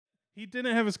He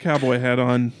didn't have his cowboy hat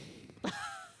on.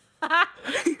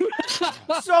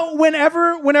 So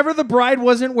whenever the bride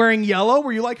wasn't wearing yellow,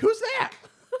 were you like, "Who's that?"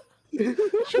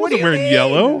 She wasn't wearing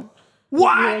yellow.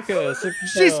 What?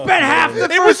 She spent half the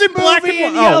It was in black and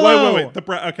white. yellow. Oh, wait. The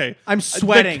bride. Okay. I'm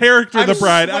sweating. The character, I'm the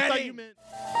bride. I sweating. thought you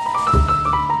meant.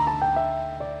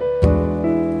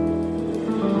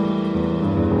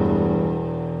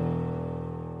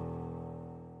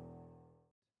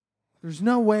 There's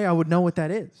no way I would know what that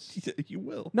is. You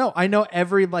will. No, I know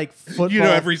every football. You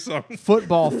know every song.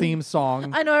 Football theme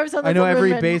song. I know every song. I know that's every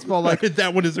written. baseball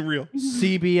That one isn't real.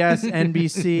 CBS,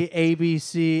 NBC,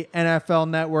 ABC, NFL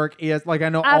Network. ES. I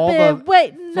know I've all been the.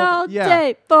 waiting all yeah.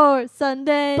 day for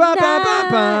Sunday Ba, ba,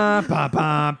 night. ba, ba,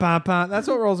 ba, ba, ba. That's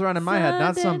what rolls around in my head,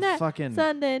 not some night, fucking.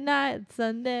 Sunday night. You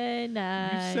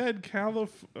said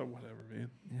whatever, man.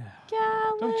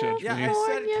 Don't judge Yeah, me. I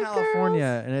said California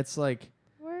California, and it's like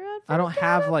I don't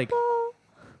have like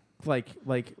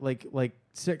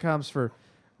sitcoms for.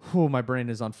 Oh, my brain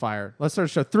is on fire. Let's start the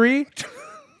show. 3,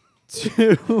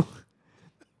 2.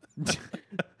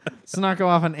 Let's not go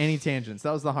off on any tangents.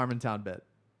 That was the Harmontown bit.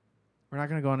 We're not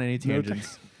going to go on any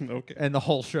tangents. Okay. And the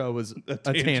whole show was a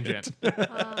tangent.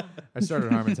 Oh. I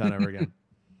started Harmontown over again.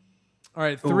 All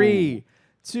right, 3,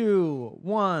 2,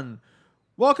 1.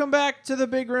 Welcome back to the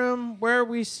big room where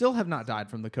we still have not died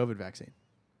from the COVID vaccine.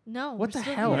 No. What we're the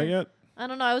still hell? Not here. yet. I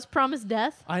don't know. I was promised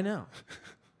death. I know.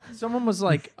 Someone was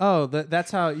like, "Oh, that's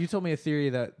how." You told me a theory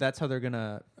that's how they're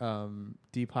gonna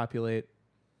depopulate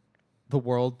the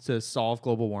world to solve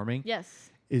global warming.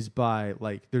 Yes. Is by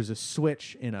there's a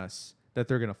switch in us that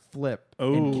they're gonna flip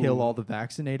and kill all the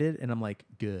vaccinated. And I'm like,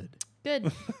 good,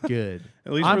 Good. good.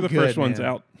 At least I'm we're the good, first ones man.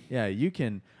 out. Yeah, you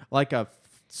can a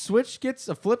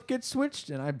flip gets switched,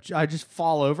 and I just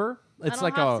fall over. It's I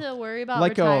don't have to worry about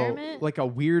retirement. like a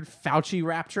weird Fauci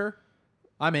rapture.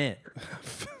 I'm in.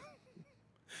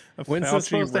 When's Fauci this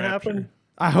supposed to rapture. happen?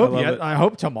 I hope love it. I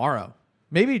hope tomorrow.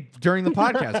 Maybe during the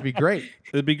podcast. It'd be great.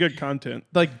 It'd be good content.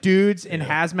 Like dudes in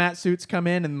hazmat suits come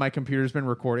in, and my computer's been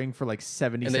recording for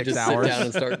 76 And they just hours. sit down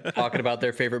and start talking about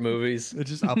their favorite movies. They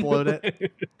just upload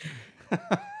it.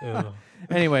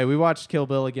 Anyway, we watched Kill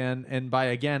Bill again, and by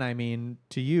again I mean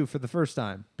to you for the first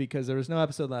time because there was no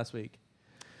episode last week.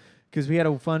 Because we had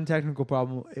a fun technical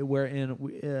problem wherein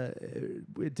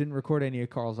it didn't record any of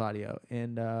Carl's audio,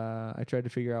 and I tried to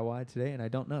figure out why today, and I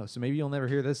don't know. So maybe you'll never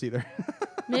hear this either.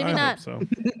 Maybe I not. hope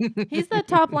so. He's that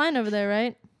top line over there,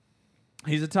 right?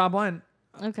 He's a top line.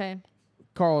 Okay.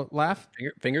 Carl, laugh.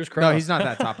 Fingers crossed. No, he's not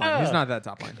that top line. He's not that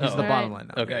top line. He's Oh. the bottom Alright.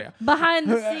 line now. Okay. Behind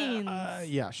the scenes.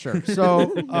 Yeah, sure.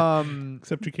 So,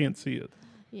 Except you can't see it.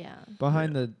 Yeah.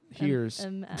 behind the hears.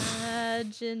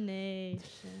 Imagination.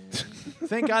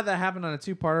 Thank God that happened on a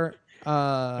two-parter.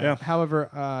 Yeah. However,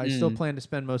 I still plan to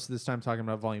spend most of this time talking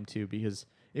about Volume 2 because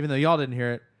even though y'all didn't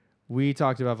hear it, we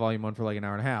talked about Volume 1 for an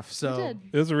hour and a half. We So did.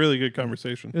 It was a really good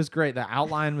conversation. it was great. The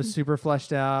outline was super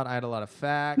fleshed out. I had a lot of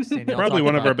facts. Danielle Probably talked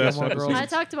one of about our best Gilmore Girls.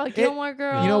 episodes. I talked about Gilmore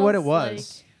Girls. You know what it like-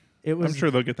 was? It was I'm sure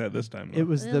they'll get that this time. It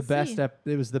was We'll the best. see.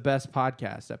 It was the best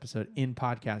podcast episode in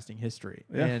podcasting history,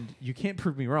 Yeah. and you can't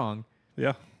prove me wrong.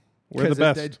 Yeah. We're the 'cause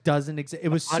best. It doesn't exist. It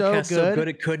was so Podcast good. so good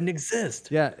it couldn't exist.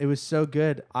 Yeah, it was so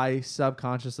good. I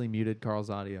subconsciously muted Carl's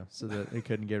audio so that it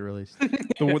couldn't get released. The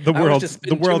I was world, just the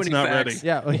spitting too world's many not ready. facts.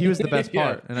 Yeah, well, he was the best Yeah.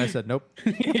 part, and I said nope.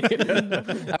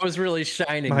 I was really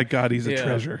shining. My God, he's a Yeah.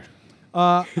 treasure.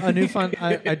 A new fun.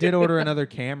 I did order another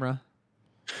camera.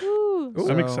 Ooh. I'm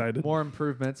so excited. More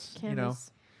improvements. You know,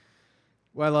 Cameras.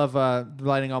 well, I love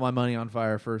lighting all my money on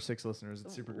fire for 6 listeners.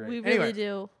 It's super great. We Anyway, really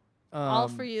do. All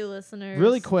um, for you, listeners.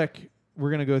 Really quick,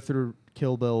 we're gonna go through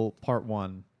Kill Bill Part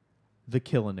 1, the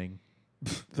killing.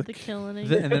 The killing.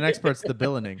 And the next part's the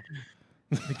billening.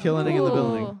 The killing and the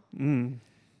billening.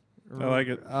 I like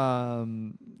it.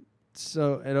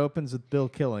 So it opens with Bill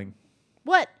killing.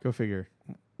 What? Go figure.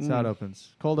 That's how it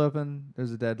opens. Cold open.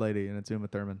 There's a dead lady, and it's Uma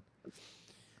Thurman.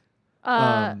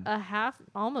 A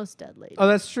almost dead lady. Oh,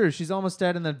 that's true. She's almost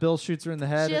dead, and then Bill shoots her in the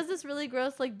head. She has this really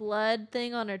gross blood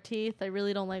thing on her teeth. I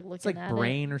really don't like looking It's like at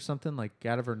brain or something, like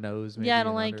out of her nose. Maybe, Yeah, I and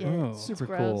don't like under- it. Oh. It's Super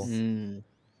gross. cool. Mm.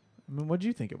 I mean, what do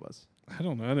you think it was? I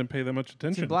don't know. I didn't pay that much It's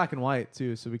attention. in black and white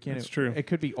too, so we can't. That's true. It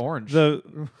could be orange.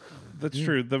 That's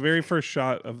true. The very first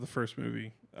shot of the first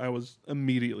movie, I was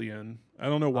immediately in. I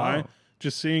don't know why. Oh.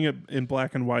 Just seeing it in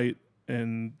black and white,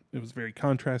 and it was very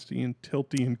contrasty and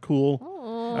tilty and cool.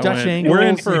 Oh. I Dutch went, We're in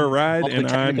angles for a and ride, all the and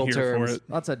I'm technical here terms. for it.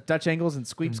 Lots of Dutch angles and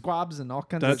sweep squabs and all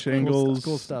kinds Dutch of angles,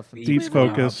 cool stuff. Deep Deep squab.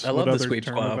 focus. I love what the other sweep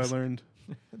term have I squabs. learned?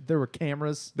 there were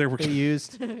cameras. There were they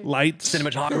used Lights.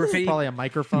 Cinematography. probably a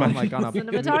microphone like on a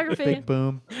Cinematography. big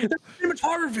boom.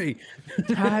 Cinematography.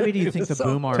 How heavy do you think the So-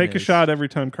 boom arm Take a is? shot every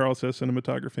time Carl says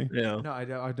cinematography. Yeah. No,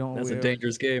 I don't. That's a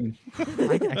dangerous game.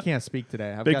 I can't speak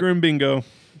today. I've Big got room bingo.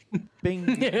 Bing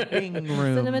room.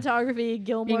 Cinematography,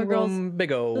 Gilmore Bing Girls, bong,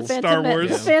 big ol'. the Star Wars.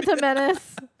 The Phantom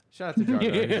Menace. Shout out to Jar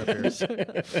Jar. He's up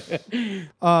here.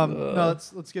 No,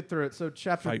 let's get through it. So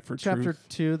Fight for chapter truth.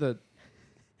 2, the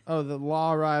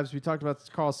law arrives. We talked about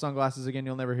Carl's sunglasses again.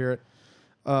 You'll never hear it.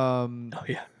 Oh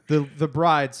yeah. The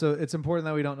bride. So it's important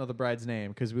that we don't know the bride's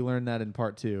name because we learned that in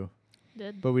part 2,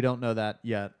 Did. but we don't know that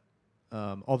yet.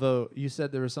 Although you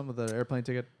said there was some of the airplane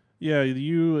ticket. Yeah,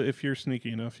 if you're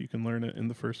sneaky enough, you can learn it in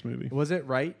the first movie. Was it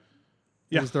right?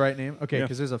 Yeah. It was the right name? Okay, Yeah.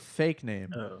 because there's a fake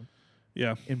name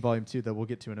Yeah. in volume 2 that we'll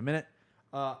get to in a minute.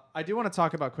 I do want to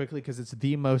talk about quickly because it's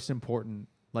the most important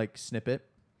snippet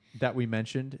that we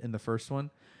mentioned in the first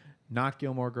one. Not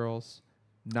Gilmore Girls,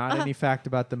 not any fact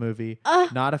about the movie,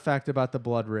 not a fact about the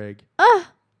blood rig.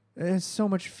 There's so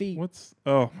much feet.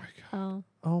 Oh my god. Oh.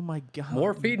 Oh my god.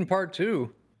 More feet in part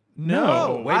 2.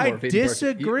 No, way I more feet in part two.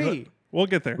 disagree. We'll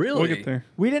get there. We'll Really? get there.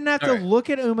 We didn't have to All right. look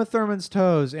at Uma Thurman's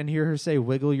toes and hear her say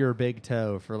 "wiggle your big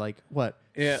toe" for what?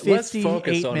 Yeah, let's 58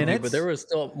 focus on minutes. you, but there was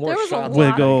still more There was a shots.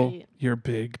 lot. Wiggle feet. your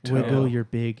big toe. Wiggle your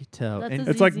big toe. That's And a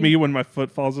It's like easy. me when my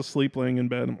foot falls asleep laying in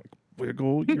bed. I'm like,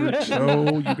 wiggle your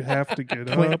toe. You have to get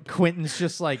up. Quentin's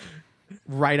just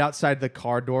right outside the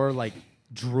car door,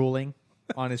 drooling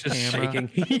on his Just camera. shaking.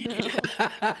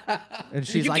 And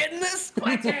she's You like, getting this?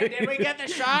 "Did we get the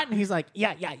shot?" And he's like,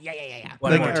 "Yeah."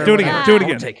 One Like, more do it take. again. Ah. Do it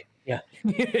One again. take. Yeah.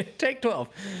 Take 12.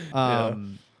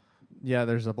 Yeah,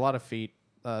 there's a lot of feet.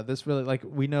 This really,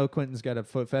 we know Quentin's got a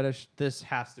foot fetish. This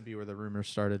has to be where the rumors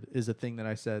started, is a thing that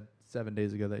I said 7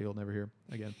 days ago that you'll never hear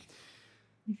again.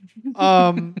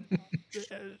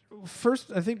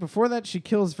 First, I think before that, she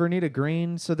kills Vernita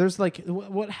Green. So there's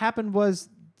what happened was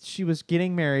she was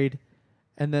getting married,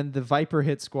 and then the Viper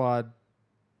hit squad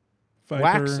Viper.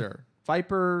 whacks her.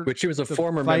 Viper, Which she was a the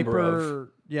former member of.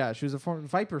 Viper. Yeah, she was a former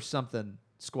Viper something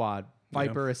squad.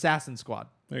 Viper assassin squad.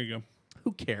 There you go.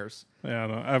 Who cares? Yeah, I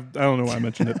don't know. I don't know why I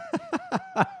mentioned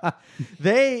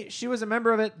it. She was a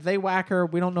member of it. They whack her.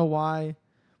 We don't know why.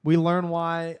 We learn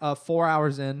why 4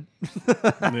 hours in.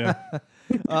 Yeah.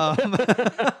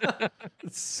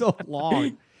 It's so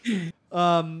long.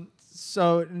 And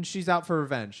she's out for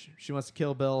revenge. She wants to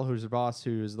kill Bill, who's her boss,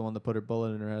 who's the one that put her bullet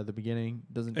in her head at the beginning.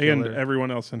 Doesn't kill And her. everyone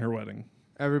else in her wedding.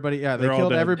 Everybody, yeah, they They're all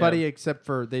killed dead. everybody Yeah. except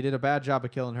for they did a bad job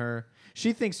of killing her.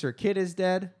 She thinks her kid is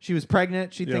dead. She was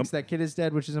pregnant. She Yep. thinks that kid is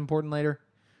dead, which is important later.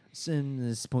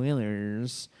 Some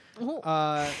spoilers.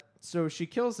 So she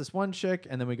kills this one chick,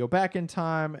 and then we go back in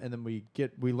time, and then we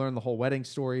learn the whole wedding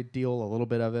story, deal a little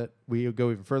bit of it. We go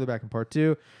even further back in part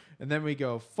 2, and then we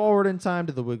go forward in time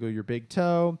to the wiggle your big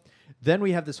toe. Then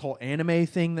we have this whole anime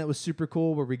thing that was super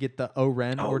cool, where we get the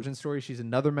O-Ren origin story. She's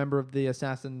another member of the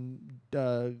assassin,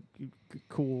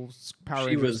 cool Power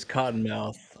She Rangers. was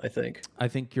Cottonmouth, I think. I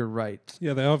think you're right.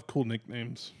 Yeah, they all have cool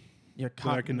nicknames. Yeah,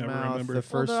 I can never Cottonmouth. remember. The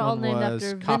first they're all one named was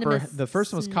after Copper. venomous The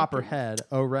first one was snakes. Copperhead.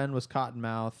 O-Ren was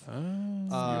Cottonmouth.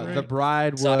 You're The right.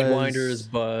 bride was Sidewinder is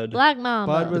Bud. Black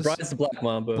Mamba. Bud The was Bride's the Black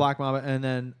Mamba. Black Mamba, and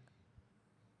then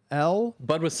L,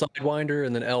 Bud was Sidewinder,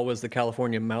 and then L was the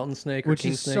California mountain snake, or which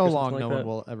king is snake so or long something no like one that.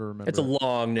 will ever remember. It's a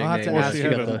long I'll have nickname. to Well, ask she you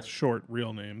had got a the- short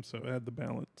real name, so it had the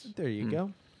balance. There you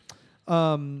go.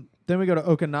 Then we go to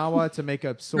Okinawa to make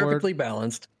a sword. Perfectly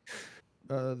balanced.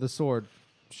 The sword.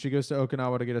 She goes to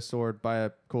Okinawa to get a sword by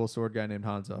a cool sword guy named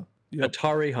Hanzo. Yep.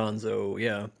 Atari Hanzo,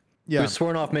 yeah. He Yeah. was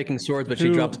sworn off making swords, but she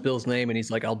Who- drops Bill's name, and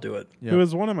he's like, "I'll do it." Yeah. Who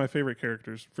is one of my favorite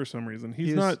characters for some reason. He's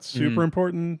He's- not super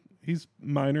important. He's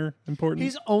minor important.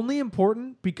 He's only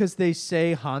important because they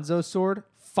say Hanzo sword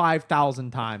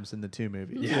 5,000 times in the 2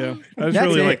 movies. yeah. I just That's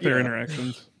really it. like their Yeah.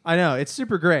 interactions. I know, it's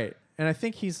super great. And I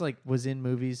think he's was in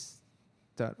movies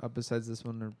that besides this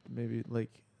one, or maybe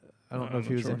I don't know I'm if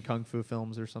he not was sure. in Kung Fu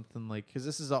films or something, because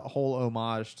this is a whole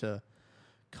homage to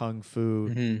Kung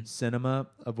Fu cinema,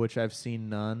 of which I've seen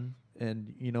none.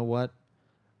 And you know what?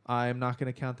 I'm not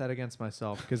going to count that against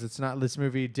myself, because it's not, this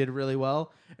movie did really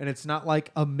well, and it's not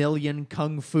like a million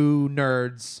Kung Fu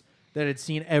nerds that had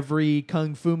seen every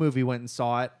Kung Fu movie went and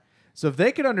saw it. So if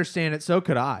they could understand it, so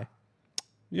could I.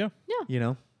 Yeah. You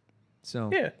know? So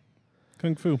Yeah.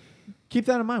 Kung Fu. keep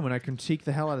that in mind when I critique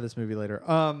the hell out of this movie later.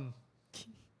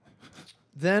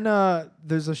 Then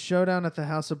there's a showdown at the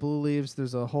House of Blue Leaves.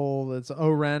 There's a whole. It's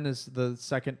O-Ren is the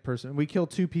second person. We kill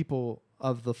 2 people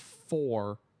of the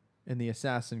 4 in the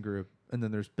assassin group, and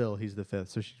then there's Bill. He's the 5th.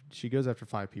 So she goes after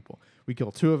 5 people. We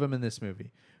kill 2 of them in this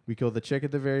movie. We kill the chick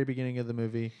at the very beginning of the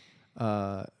movie,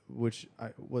 which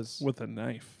was with a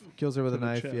knife. kills her with to a the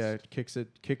knife. chest.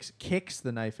 Yeah, kicks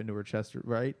the knife into her chest,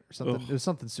 right? Or something. Ugh. It was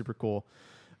something super cool.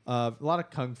 A lot of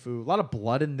kung fu, a lot of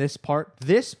blood in this part.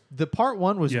 The part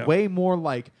one was Yeah. way more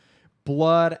like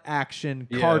blood action,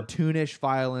 Yeah. cartoonish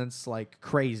violence, like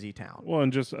Crazy Town. Well,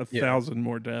 and just a Yeah. 1,000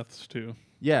 more deaths too.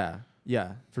 Yeah,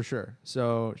 for sure.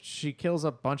 So she kills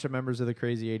a bunch of members of the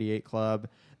Crazy 88 Club,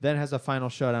 then has a final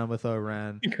showdown with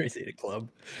O-Ren. Crazy Eight Club.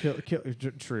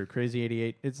 True, Crazy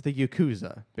 88. It's the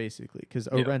Yakuza, basically, because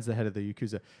Yeah. O-Ren's the head of the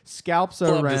Yakuza. Scalps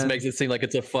Club O-Ren. just makes it seem like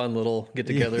it's a fun little get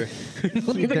together.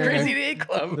 the They're- Crazy Eight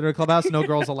Club. They're in a clubhouse, no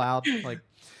girls allowed. Like,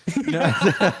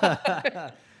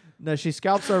 no, she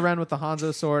scalps O-Ren with the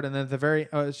Hanzo sword, and then at the very,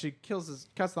 she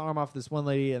cuts the arm off this one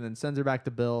lady, and then sends her back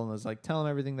to Bill, and was like, "Tell him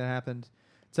everything that happened.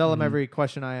 Tell him every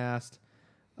question I asked.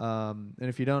 And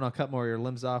if you don't, I'll cut more of your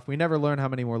limbs off." We never learn how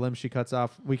many more limbs she cuts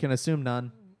off. We can assume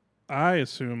none. I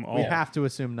assume all. We have to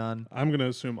assume none. I'm going to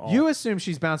assume all. You assume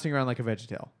she's bouncing around like a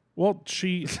VeggieTale. Well,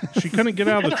 she couldn't get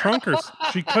out of the trunk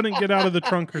she couldn't get out of the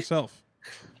trunk herself.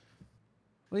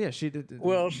 Well, yeah, she did.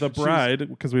 Well, The bride,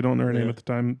 because we don't know her name Yeah. at the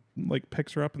time, like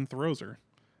picks her up and throws her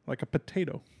like a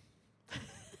potato.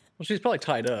 Well, she's probably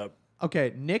tied up.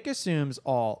 Okay, Nick assumes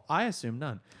all. I assume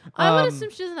none. I would Um, assume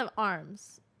she doesn't have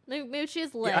arms. Maybe she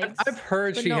has Yeah, legs. I've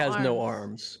heard but she no has no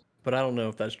arms, but I don't know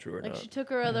if that's true or Like not. she took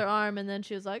her other arm and then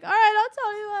she was like, "All right, I'll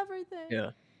tell you everything." Yeah.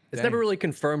 It's Dang. never really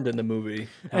confirmed in the movie how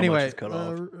much Anyway, is cut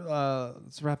off.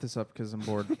 let's wrap this up because I'm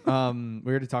bored. We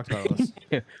already talked about this.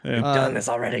 Yeah. Done this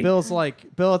already. Bill's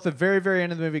like, Bill at the very, very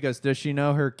end of the movie goes, "Does she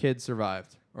know her kid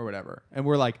survived or whatever?" And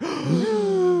we're like,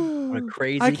 What a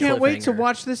crazy I can't wait to cliffhanger.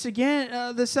 watch this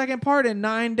again. The second part in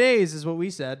 9 days is what we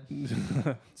said,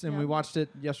 and Yeah. we watched it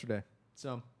yesterday.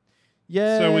 So,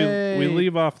 yeah. So we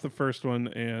leave off the first one,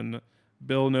 and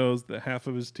Bill knows that half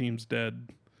of his team's dead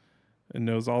and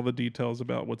knows all the details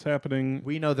about what's happening.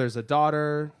 We know there's a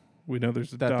daughter We know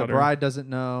there's a that daughter. the bride doesn't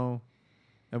know,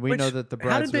 and we Which- know that the How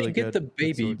bride's did they really get good the with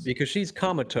baby? swords. Because she's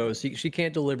comatose. She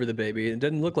can't deliver the baby. It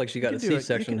doesn't look like she got a can do it. You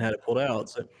C-section and can- had it pulled out.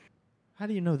 So How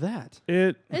do you know that?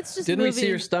 It's just didn't movie. we see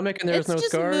her stomach and there was It's no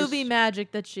just scars? movie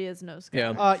magic that she has no scars. Yeah.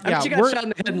 Uh, I mean, yeah, she got we're- shot in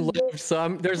the head and lived,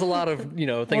 so there's a lot of things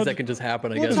Well, that can just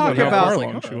happen. I we'll guess. talk but how about- far like,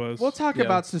 along she was. We'll talk Yeah.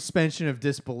 about suspension of You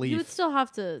disbelief. would still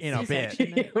have to In a bit.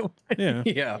 C-section it. Yeah,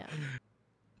 yeah.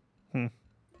 Yeah.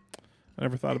 I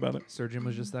never thought about it. Surgeon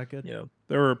was just that good. Yeah.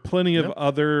 There were plenty of Yep.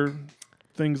 other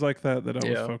things like that I was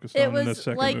Yeah. focused It on in the was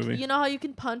second like movie. you know how you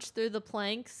can punch through the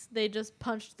planks? They just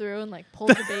punched through and like pulled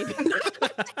the baby.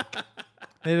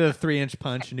 They did a 3-inch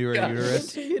punch into her Yeah.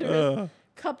 uterus.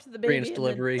 Cupped the baby. 3-inch and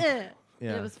delivery. Then, Yeah.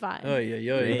 And it was fine. Oh yeah,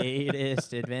 yeah.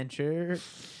 Greatest adventure.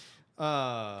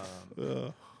 Ugh.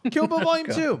 Kill Bill Volume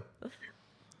God. 2.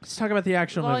 Let's talk about the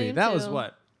actual movie. Volume That was 2.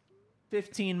 what?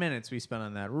 15 minutes we spent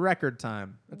on that. Record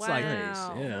time. It's like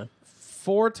Wow. Yeah.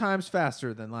 4 times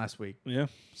faster than last week. Yeah.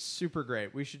 Super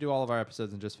great. We should do all of our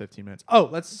episodes in just 15 minutes. Oh,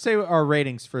 let's say our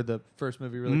ratings for the first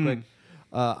movie really quick.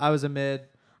 I was a mid.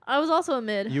 I was also a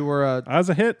mid. You were a, I was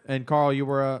a hit. and Carl, you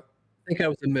were a. I think I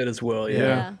was a mid as well. Yeah.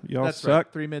 Yeah. Y'all That's suck.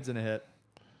 right. 3 mids and a hit.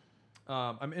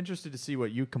 I'm interested to see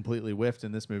what you completely whiffed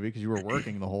in this movie because you were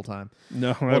working the whole time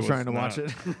No, I while was trying to not. watch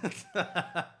it.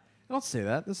 Don't say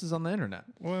that. This is on the internet.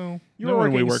 Well, You no were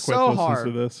one we working work so with listens hard.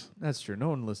 to this. That's true. No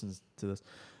one listens to this.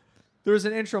 There was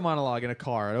an intro monologue in a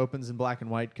car. It opens in black and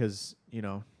white because,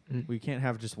 we can't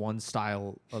have just one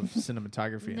style of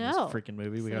cinematography in this No. freaking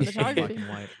movie. We got to black Cinematography. and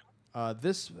white.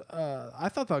 I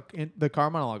thought the car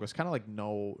monologue was kind of like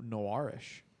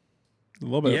noirish. A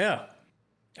little bit. Yeah.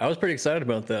 I was pretty excited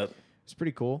about that. It's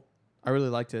pretty cool. I really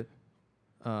liked it.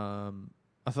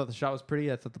 I thought the shot was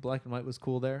pretty. I thought the black and white was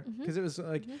cool there because it was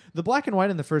like the black and white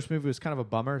in the first movie was kind of a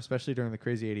bummer, especially during the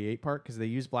Crazy 88 part because they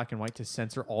used black and white to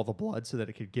censor all the blood so that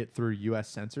it could get through U.S.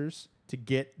 censors to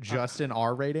get just an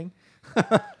R rating.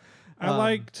 I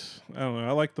don't know.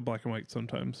 I like the black and white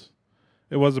sometimes.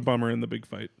 It was a bummer in the big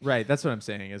fight. Right, that's what I'm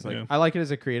saying. Is like Yeah. I like it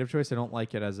as a creative choice. I don't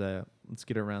like it as a let's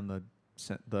get around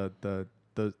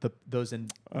those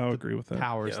I'll agree with that.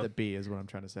 powers Yeah. that be is what I'm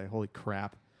trying to say. Holy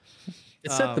crap!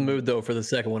 It set the mood though for the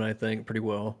second one, I think, pretty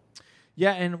well.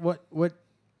 Yeah, and what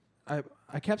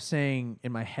I kept saying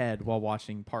in my head while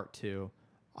watching part 2,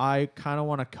 I kind of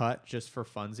want to cut just for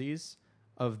funsies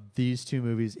of these two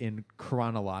movies in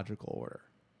chronological order.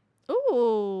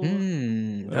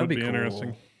 Ooh. That'd be cool.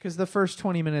 interesting. Because the first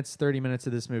 20 minutes, 30 minutes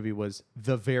of this movie was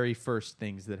the very first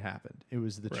things that happened. It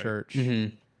was the Right. church.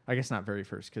 I guess not very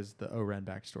first because the O-Ren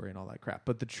backstory and all that crap.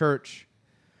 But the church,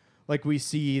 like we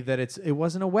see that it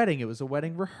wasn't a wedding. It was a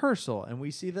wedding rehearsal. And we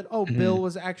see that, Bill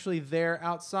was actually there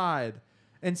outside.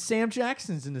 And Sam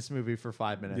Jackson's in this movie for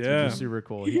 5 minutes, Yeah. which is super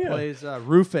cool. He Yeah. plays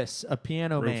Rufus, a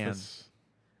piano Rufus.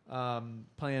 man,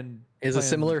 playing. Is a playing-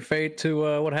 similar fate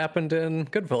to what happened in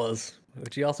Goodfellas,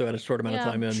 which he also had a short amount Yeah.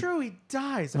 of time in. True, he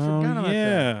dies. I Oh forgot about that.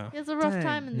 yeah, He has a rough Dang.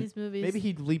 time in these movies. Maybe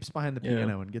he leaps behind the Yeah.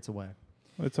 piano and gets away.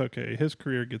 it's okay. His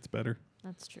career gets better.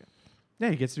 That's true. Yeah,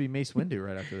 he gets to be Mace Windu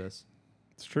right after this.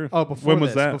 It's true. Oh, before when was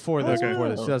this, that? Before this, Okay. before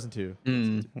this, Oh. 2002.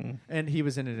 Mm. And he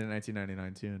was in it in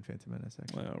 1999 too, in Phantom Menace.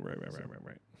 Actually, Oh,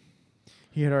 right.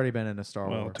 he had already been in a Star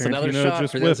Well, Wars. It's another Tarantino shot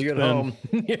just for those of whiffed you at then.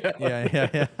 home.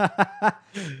 Yeah.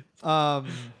 Yeah.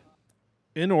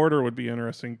 In order would be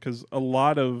interesting because a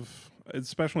lot of,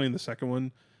 especially in the second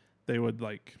one, they would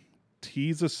like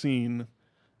tease a scene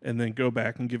and then go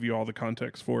back and give you all the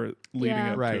context for it leading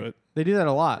Yeah. up Right. to it. They do that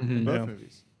a lot in Mhm. both Yeah.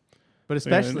 movies, but Yeah,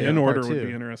 especially in part order two. would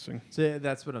be interesting. So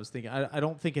that's what I was thinking. I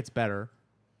don't think it's better.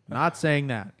 Not saying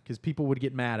that because people would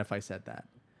get mad if I said that.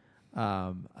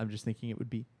 I'm just thinking it would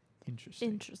be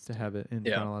interesting Interesting. to have it in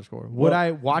Yeah. chronological order. Would Well,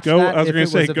 I watch go- that? I was if gonna it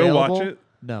say, was go watch available? it.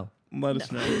 No, Let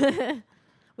us know.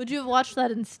 Would you have watched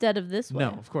that instead of this one?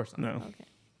 no, of course not. No. Okay.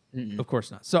 Mm-mm. Of course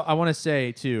not. So I want to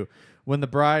say too, when the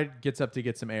bride gets up to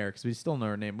get some air, because we still know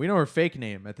her name. We know her fake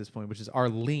name at this point, which is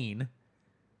Arlene.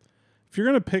 If you're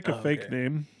gonna pick a Oh, fake okay.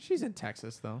 name, She's in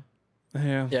Texas though.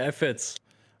 yeah, Yeah, it fits.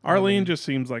 Arlene just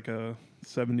seems like a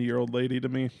 70-year-old lady to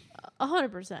me.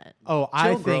 100%. Oh, I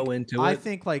She'll think grow into I it.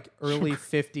 think like early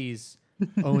 50s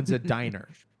owns a diner.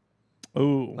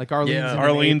 Oh, Like Arlene's Yeah. in an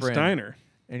Arlene's apron Diner.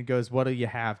 and goes, "What do you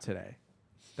have today?"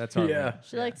 That's Arlene. Yeah.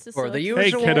 She likes to Or the sew Hey,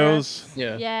 usual. kiddos.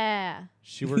 Yeah. Yeah.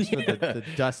 She works for the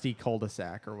Dusty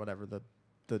Cul-de-sac or whatever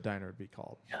the diner would be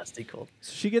called. Yeah, it's cool.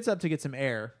 So she gets up to get some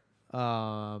air,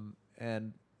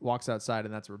 and walks outside,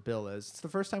 and that's where Bill is. It's the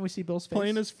first time we see Bill's face.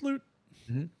 Playing his flute.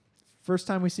 First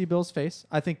time we see Bill's face.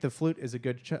 I think the flute is a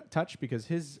good touch because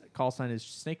his call sign is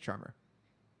Snake Charmer.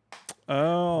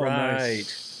 Oh, Right.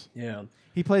 nice. Yeah.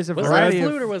 He plays a Was that variety a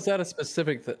flute or of. was that a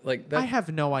specific like that? I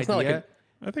have no it's not like idea.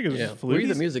 I think it was Yeah. his Were you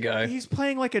flute. the music guy? He's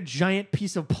playing like a giant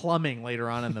piece of plumbing later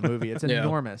on in the movie. It's Yeah.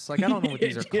 enormous. Like I don't know what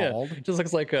these are Yeah, called. it just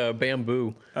looks like a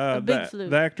bamboo. A big the, flute.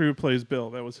 the actor who plays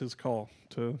Bill, that was his call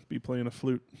to be playing a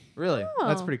flute. Really,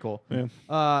 that's Oh. pretty cool.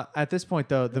 Yeah. At this point,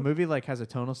 though, the movie like has a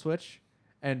tonal switch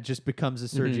and just becomes a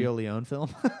Sergio Leone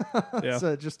film. Yeah.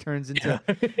 So it just turns into.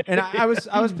 And I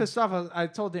was pissed off. I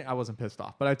told I wasn't pissed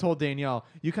off, but I told Danielle,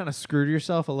 you kind of screwed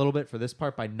yourself a little bit for this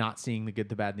part by not seeing the good,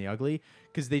 the bad, and the ugly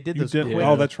because they did You those. didn't. Quick,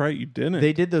 Oh, that's right. You didn't.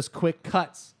 They did those quick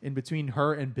cuts in between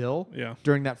her and Bill. Yeah.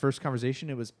 During that first conversation,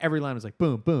 it was every line was like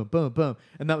boom, boom, boom, boom,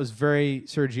 and that was very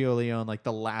Sergio Leone, like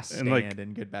the last And, stand like,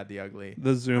 in Good, Bad, the Ugly.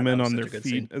 the zoom That in was on such their a good feet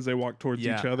scene. as they walk towards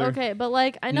Yeah. each other. Okay, but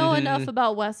like I know enough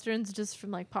about westerns just from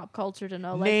like pop culture to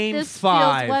know like Name this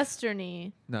 5. feels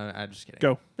westerny. No, I'm just kidding.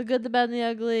 Go. The Good, the Bad, and the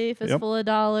Ugly, Fistful of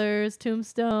Dollars,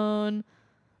 Tombstone,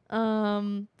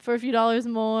 For a Few Dollars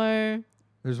More.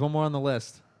 There's one more on the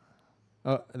list.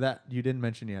 Oh, that you didn't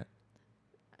mention yet.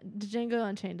 Django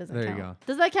Unchained doesn't There you count. go.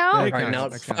 Does that There count? you All go. right, now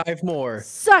that it's counts. 5 more.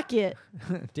 Suck it.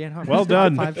 Dan Harmon. Well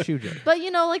done. 5 shooter. But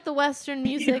you know, like the western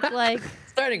music, like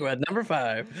Starting with number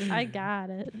 5. I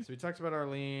got it. So we talked about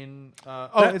Arlene.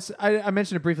 That- It's I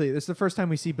mentioned it briefly. This is the first time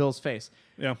we see Bill's face.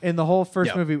 Yeah. In the whole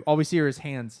first Yeah. movie, all we see are his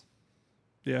hands.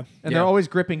 Yeah. And Yeah. they're always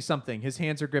gripping something. His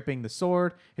hands are gripping the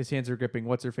sword. His hands are gripping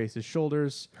what's her face's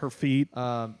shoulders. Her feet.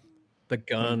 The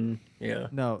gun. Yeah.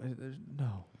 No.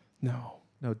 No.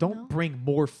 Don't No? bring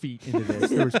more feet into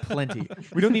this. There was plenty.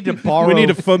 We don't need to borrow. We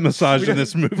need a foot massage in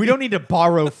this movie. We don't need to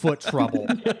borrow foot trouble.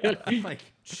 Like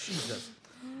Jesus.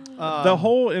 The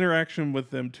whole interaction with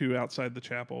them two outside the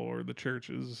chapel or the church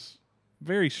is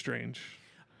very strange.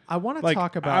 I want to like,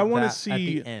 talk about I wanna that at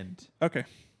see- the end. Okay.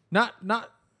 Not.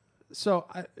 So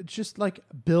just like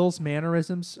Bill's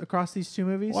mannerisms across these two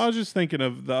movies. Well, I was just thinking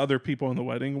of the other people in the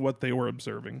wedding, what they were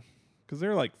observing, because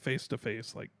they're like face to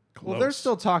face, like close. Well, they're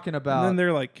still talking and about. then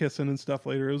they're like kissing and stuff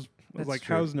later. I was That's like,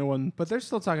 true. how's no one? But they're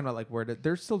still talking about like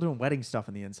they're still doing wedding stuff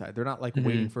on the inside. They're not like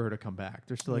waiting for her to come back.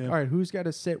 They're still like, Yeah. all right, who's got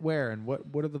to sit where and what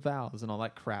are the vows and all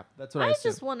that crap. That's what I, I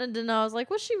assumed. just wanted to know. I was like,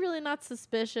 was she really not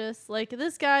suspicious? Like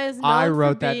this guy is known I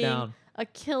wrote for that being down. a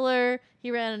killer. He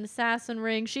ran an assassin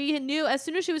ring. She knew as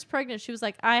soon as she was pregnant, she was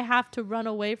like, I have to run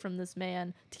away from this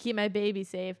man to keep my baby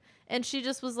safe. And she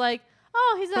just was like,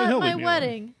 oh, he's Well, at he'll my leave me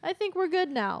wedding. I think we're good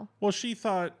now. Well, she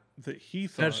thought that he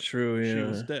thought That's true, she yeah.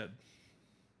 was dead.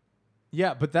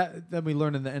 Yeah, but then we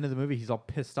learn in the end of the movie he's all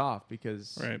pissed off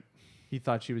because Right. he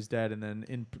thought she was dead, and then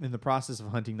in the process of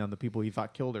hunting down the people he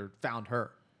thought killed her, found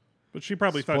her. But she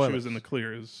probably thought she Spoilers. was in the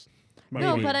clear. Is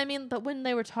No, Maybe. but I mean, but when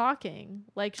they were talking,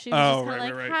 like she was Oh, just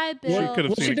kind of right, like, right, "Hi, Well, Bill." you could've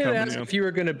Well, seen she it did coming, ask yeah. if you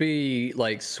were going to be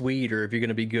like sweet or if you're going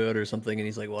to be good or something, and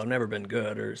he's like, "Well, I've never been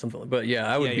good" or something. But yeah,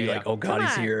 I would Yeah, be yeah, like, yeah. "Oh God, Come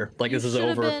he's on. here! Like You this is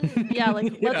should've over." been- yeah,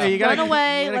 like let's Yeah, you gotta, run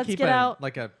away. you gotta Let's keep get out.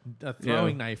 like a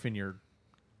throwing knife in your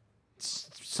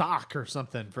sock or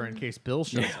something for in case Bill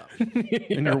shows up.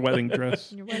 In your wedding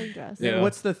dress. In your wedding dress. Yeah.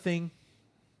 What's the thing?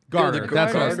 Yeah, the Garter.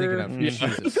 That's what I was garter. thinking of.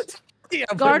 Mm. Jesus. Yeah,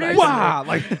 put Garters- knife in there. Wow.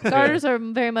 Like, Garters are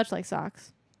very much like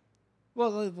socks. well,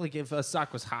 like if a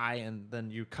sock was high and then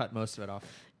you cut most of it off.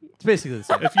 It's basically the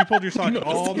same. If you pulled your sock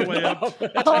all the way up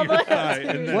to All the your way thigh to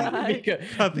and your then thigh.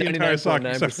 cut the entire sock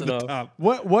except for the 99.9% off. top,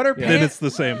 What are then pants? it's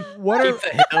the same. What are Keep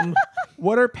the hem.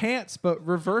 what are pants but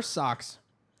reverse socks?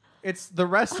 It's the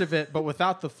rest of it but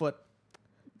without the foot.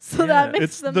 So Yeah, that makes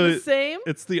it's them the- the same.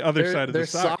 It's the other They're, side of they're the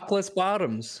sock. sockless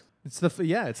bottoms. It's the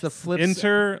it's the flip.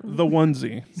 Enter the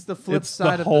onesie. It's the flip it's the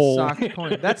side of whole- the sock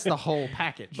coin. That's the whole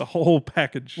package. The whole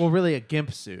package. Well, really, a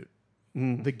gimp suit.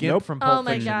 Mm, The gimp nope. from Pulp Oh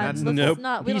my Fiction. god, That's let's Nope.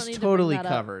 not. We he's don't need totally to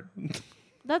bring that up. covered.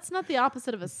 That's not the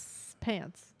opposite of a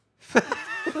pants.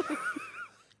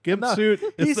 Gimp No, suit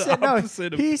is he the said no.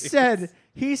 opposite of He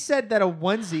pants. said that a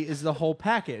onesie is the whole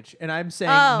package, and I'm saying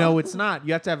Oh. no, it's not.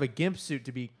 You have to have a gimp suit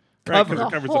to be Right, 'cause covered. it The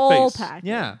covers the whole face. package.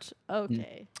 Yeah.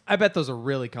 Okay. I bet those are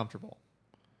really comfortable.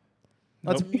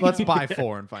 Let's Nope. let's buy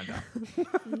 4 and find out.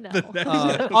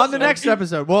 No. On the next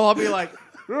episode, well, I'll be like,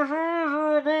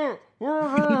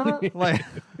 like,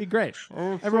 be great.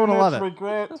 Everyone will love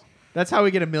it. That's how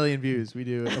we get 1 million views. We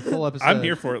do a full episode. I'm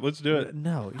here for it. Let's do it.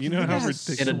 No, You know how guys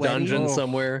ridiculous- In a sweaty. dungeon Oh.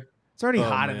 somewhere. It's already Oh,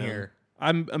 hot in man. here.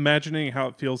 I'm imagining how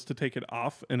it feels to take it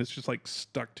off and it's just like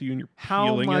stuck to you and you're How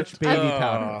peeling much it. baby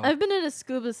powder? I've been in a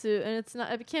scuba suit and it's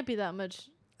not. It can't be that much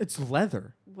It's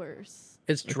leather. worse.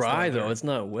 It's dry leather. though. It's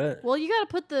not wet. Well, you got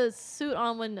to put the suit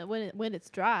on when it's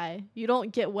dry. You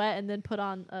don't get wet and then put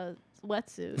on a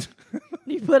wetsuit.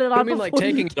 You put it on. I mean, like before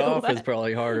you taking it get off is wet.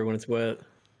 probably harder when it's wet.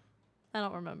 I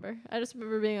don't remember. I just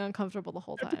remember being uncomfortable the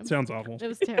whole time. Sounds awful. It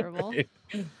was terrible.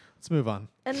 Let's move on.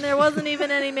 And there wasn't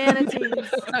even any manatees.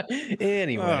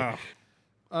 Anyway,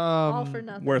 Ah, All for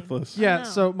nothing. worthless. I Yeah, know.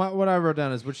 so what I wrote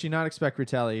down is, would she not expect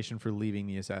retaliation for leaving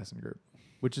the assassin group?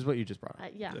 Which is what you just brought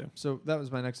up. Yeah. Yeah. So that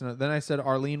was my next note. Then I said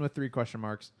Arlene with 3 question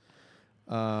marks.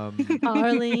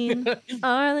 Arlene.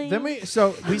 Arlene. Then we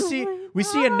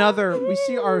see another, we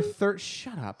see our third,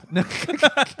 shut up.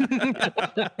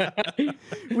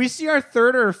 We see our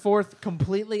third or fourth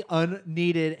completely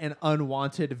unneeded and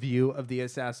unwanted view of the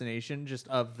assassination, just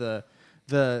of the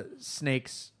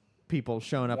snakes people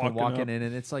showing up and Walking walking up. in,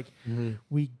 and it's like,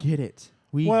 we get it.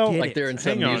 We Well, get like it. they're in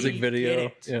some Hang on. music We video. get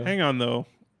it. Yeah. Hang on though.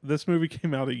 This movie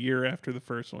came out a year after the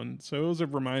first one, so it was a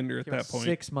reminder at that point.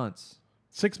 6 months.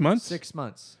 6 months? 6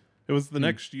 months. It was the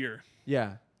next year,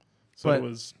 Yeah. so But- it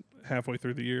was halfway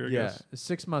through the year. I Yeah. guess. A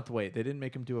 6-month wait. They didn't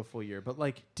make him do a full year, but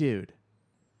like, dude,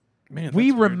 Man, we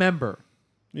that's weird. remember.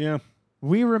 Yeah.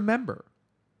 We remember.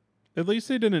 At least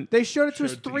they didn't. They showed it to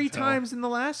us Showed 3 detail. times in the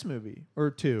last movie or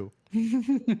 2.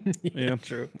 Yeah,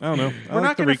 true. I don't know. I We're like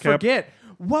not the going to recap. forget.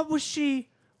 What was she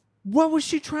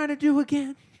trying to do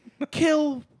again?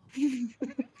 Kill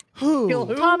who? Kill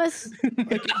who? Thomas.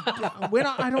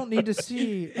 I don't need to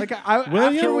see. Like after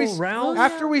William we Ralph?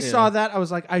 after we Yeah. saw that, I was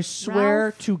like, I swear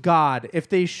Ralph? to God, if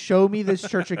they show me this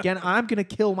church again, I'm gonna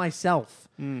kill myself.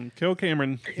 Kill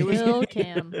Cameron. Kill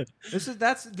Cam.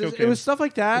 It was stuff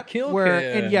like that Kill where,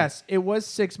 Cam. and yes, it was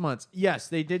 6 months. Yes,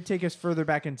 they did take us further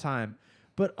back in time,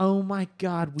 but oh my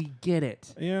God, we get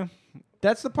it. Yeah.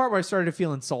 That's the part where I started to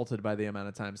feel insulted by the amount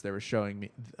of times they were showing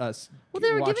me us. Well,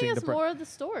 they were watching giving us the more of the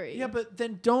story. Yeah, but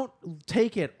then don't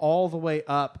take it all the way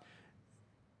up.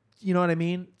 You know what I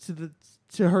mean?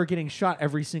 To her getting shot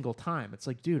every single time. It's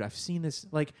like, dude, I've seen this.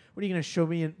 Like, what are you gonna show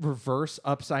me in reverse,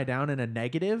 upside down, and a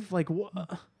negative? Like,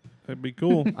 That'd be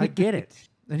cool. I get it,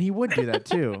 and he would do that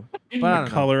too. But I don't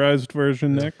know. Colorized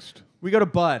version next. We go to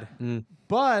Bud.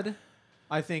 Bud,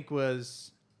 I think,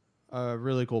 was a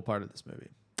really cool part of this movie.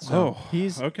 So Oh,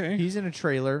 he's okay. He's in a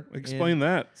trailer. Explain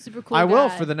that. Super cool. I will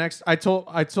guy. for the next. I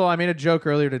made a joke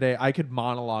earlier today. I could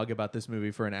monologue about this movie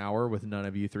for an hour with none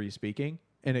of you 3 speaking,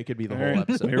 and it could be the All whole right,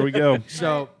 episode. here we go.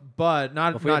 So, Bud,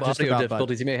 not If we have just audio about Bud.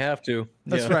 difficulties, you may have to.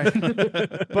 That's Yeah.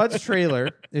 right. Bud's trailer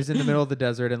is in the middle of the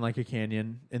desert in like a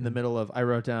canyon. In the middle of, I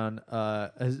wrote down,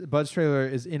 Bud's trailer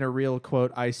is in a real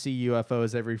quote. I see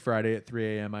UFOs every Friday at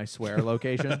 3 a.m. I swear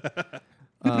location.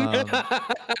 You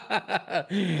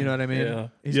know what I mean? Yeah.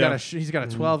 He's Yeah. got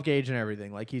a 12 gauge and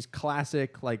everything. Like he's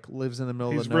classic. Like lives in the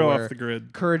middle He's of real nowhere. off the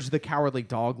grid. Courage the Cowardly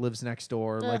Dog lives next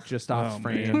door. Like Ugh. just off Oh,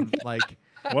 frame. man. Like.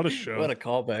 What a show. What a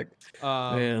callback.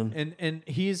 Man. And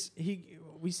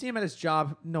we see him at his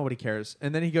job. Nobody cares.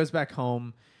 And then he goes back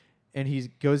home, and he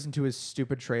goes into his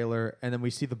stupid trailer, and then we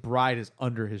see the bride is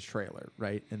under his trailer,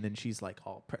 right? And then she's like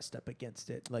all pressed up against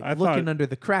it, like I looking thought- under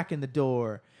the crack in the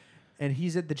door. And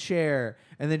he's at the chair,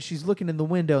 and then she's looking in the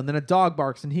window, and then a dog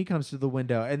barks, and he comes to the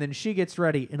window, and then she gets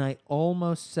ready, and I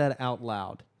almost said out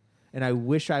loud, and I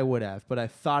wish I would have, but I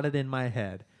thought it in my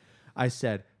head. I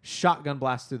said, shotgun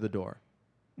blast through the door.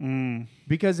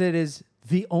 Because it is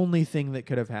the only thing that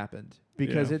could have happened.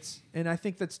 Because Yeah. and I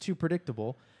think that's too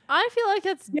predictable. I feel like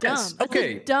that's Yes, dumb. That's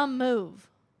okay. a dumb move.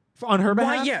 On her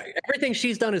behalf? Why, yeah, everything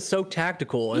she's done is so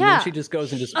tactical, and Yeah. then she just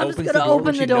goes and just I'm just opens the gonna door open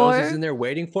when the she knows door. he's in there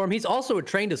waiting for him. He's also a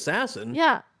trained assassin.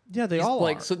 Yeah. Yeah, they He's all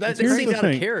like are. so that Here's seems the out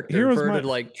of thing. character Here was for her my- to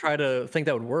like try to think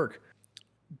that would work.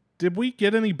 Did we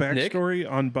get any Nick? backstory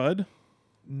on Bud?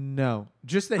 No.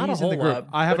 Just that Not he's a in the whole group. lot.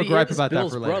 I have but a he gripe is about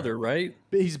Bill's that for later. brother, right?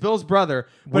 He's Bill's brother.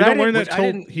 We But don't I learn didn't, that I till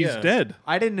didn't- he's yeah. dead.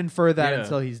 I didn't infer that Yeah.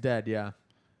 until he's dead, yeah.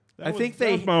 That think that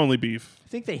they- was my only beef. I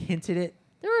think they hinted it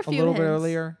There were a a few little bit hints.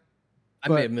 earlier. I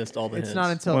But may have missed all the It's hints.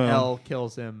 not until Well- L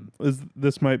kills him.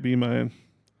 This might be my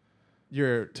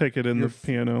You're ticket in You're the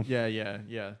piano.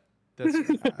 yeah.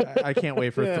 That's I can't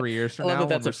wait for Yeah. 3 years from I love now that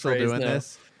when that's we're a still phrase doing now.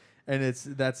 this. And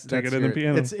that's Take it in the your-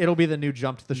 piano. It'll be the new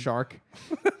Jumped the Shark.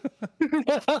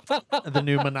 The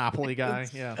new Monopoly guy.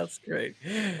 Yeah. That's great.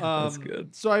 That's Um,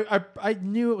 good. So I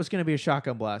knew it was going to be a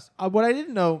shotgun blast. What I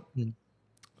didn't know, Hmm.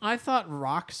 I thought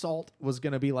rock salt was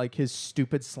going to be like his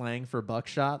stupid slang for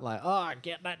buckshot, like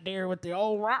get that deer with the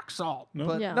old rock salt. Nope.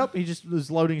 But Yeah. nope, he just was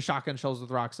loading shotgun shells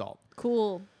with rock salt.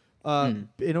 Cool.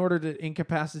 In order to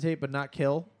incapacitate but not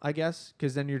kill, I guess,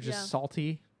 because then you're just Yeah.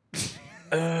 salty,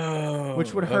 Oh,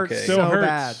 which would hurt okay. so Still hurts.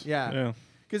 bad. Yeah.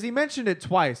 Because he mentioned it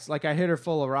twice. Like, I hit her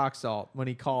full of rock salt when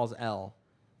he calls L.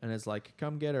 And it's like,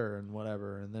 come get her and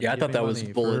whatever. And then Yeah, I give thought me that was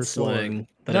money for bullet her sword. slang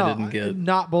that no, I didn't get.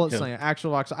 not bullet Yeah. slang.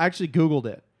 Actual rock salt. I actually Googled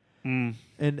it. And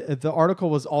the article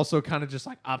was also kind of just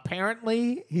like,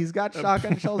 apparently he's got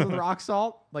shotgun shells with rock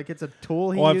salt. Like, it's a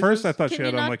tool he Well, at uses. first I thought Can she you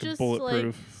had on not like a just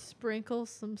bulletproof. sprinkle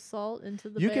some salt into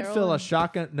the You can barrel fill a and-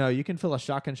 shotgun. No, you can fill a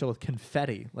shotgun shell with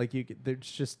confetti. Like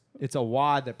it's a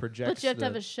wad that projects. But you have to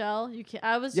have a shell. You can.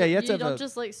 I was. Yeah, you you have to have don't a-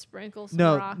 just like sprinkle some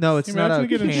No, rocks. no, it's Can you not imagine a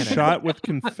getting cannon. shot with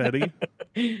confetti?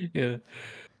 Yeah.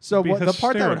 So It'd be the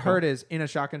part that would hysterical. hurt is in a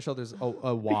shotgun shell. There's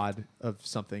a wad of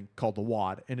something called the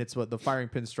wad, and it's what the firing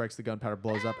pin strikes, the gunpowder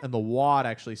blows up, and the wad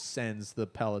actually sends the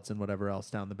pellets and whatever else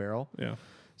down the barrel. Yeah.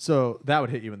 So that would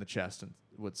hit you in the chest and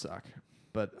would suck.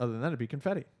 But other than that, it'd be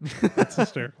confetti. That's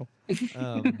hysterical.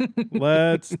 Um,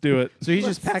 Let's do it. so he's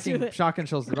just Let's do packing it. shotgun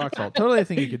shells with rock salt. Totally a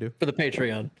thing you could do. For the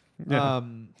Patreon. Yeah.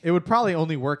 It would probably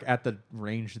only work at the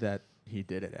range that he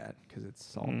did it at because it's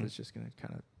salt. It's just gonna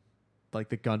kind of like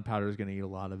the gunpowder is gonna eat a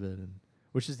lot of it, and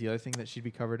which is the other thing that she'd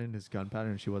be covered in is gunpowder,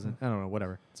 and she wasn't. I don't know.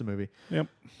 Whatever. It's a movie. Yep.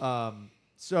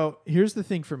 So here's the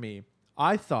thing for me.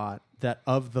 I thought that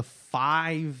of the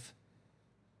 5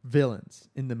 villains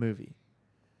in the movie,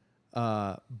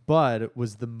 Bud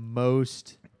was the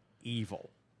most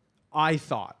evil. I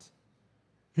thought.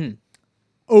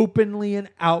 Openly and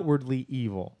outwardly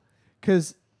evil.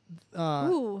 Because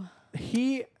Ooh.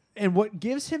 and what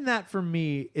gives him that for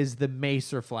me is the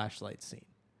mace or flashlight scene.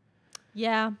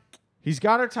 Yeah. He's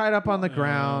got her tied up on the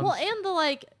ground. Well, and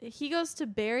the he goes to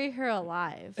bury her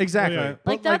alive. Exactly. Oh, yeah.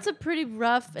 But, That's a pretty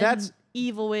rough that's- and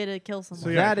evil way to kill someone. So,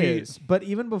 yeah, That he- is. But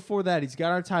even before that, he's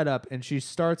got her tied up, and she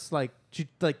starts she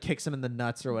kicks him in the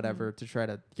nuts or whatever to try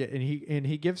to get. And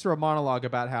he gives her a monologue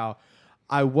about how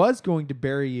I was going to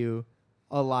bury you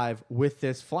alive with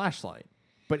this flashlight,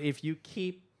 but if you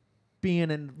keep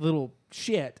being a little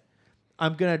shit,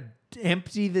 I'm gonna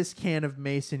empty this can of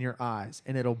mace in your eyes,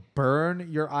 and it'll burn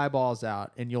your eyeballs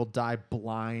out, and you'll die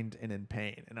blind and in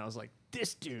pain. And I was like,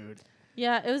 this dude.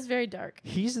 Yeah, it was very dark.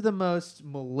 He's the most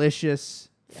malicious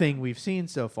thing we've seen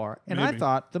so far. And I Maybe.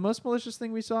 thought the most malicious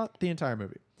thing we saw the entire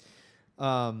movie.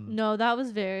 No, that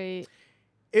was very.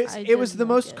 I It was didn't the like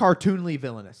most it. cartoonly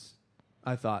villainous,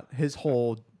 I thought. His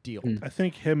whole deal. I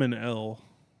think him and L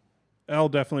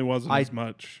definitely wasn't I as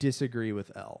much. Disagree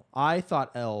with L. I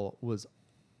thought L was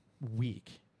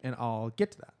weak, and I'll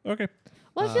get to that. Okay.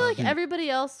 Well, I feel like everybody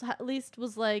else at least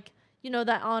was like,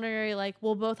 that honorary,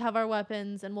 we'll both have our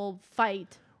weapons and we'll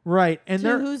fight Right. And to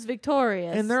they're who's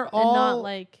victorious. and they're not all-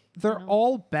 like they're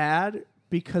all bad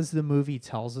because the movie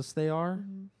tells us they are.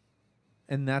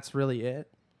 And that's really it.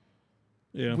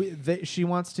 Yeah. She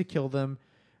wants to kill them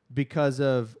because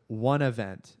of one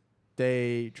event.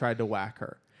 They tried to whack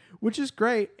her, which is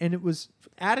great. And it was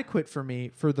adequate for me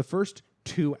for the first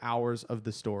 2 hours of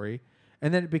the story.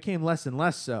 And then it became less and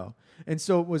less so. And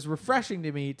so it was refreshing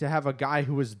to me to have a guy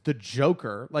who was the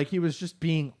Joker. Like, he was just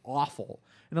being awful.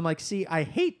 And I'm like, see, I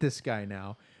hate this guy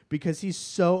now because he's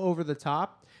so over the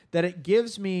top that it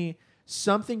gives me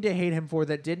something to hate him for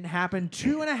that didn't happen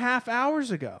 2.5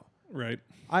 hours ago. Right.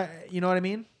 You know what I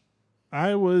mean? I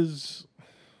don't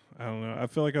know. I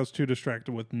feel like I was too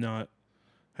distracted with not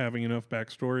having enough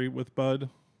backstory with Bud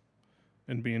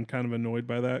and being kind of annoyed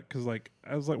by that. Because, like,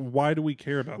 I was like, why do we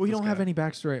care about We this don't guy? have any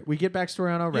backstory. We get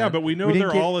backstory on our Yeah, but we know didn't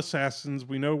they're get- all assassins.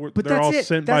 We know But they're that's all it.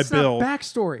 sent That's by Bill. not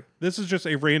backstory. This is just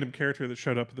a random character that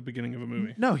showed up at the beginning of a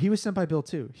movie. No, he was sent by Bill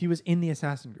too. He was in the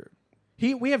assassin group.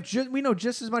 We know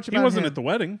just as much He about wasn't him. at the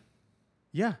wedding.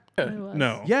 Yeah. It was.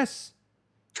 No. Yes.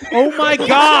 Oh my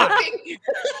God!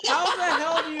 How the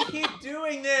hell do you keep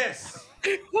doing this?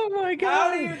 Oh my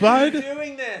How do you Bud? keep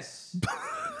doing this?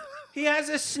 He has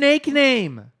a snake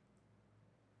name.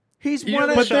 He's You one know of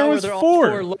the But shot there where was they're all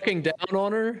four. looking down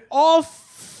on her. all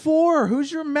four.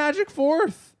 Who's your magic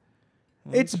fourth?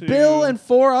 It's two. Bill and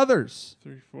 4 others.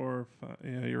 3, 4, 5.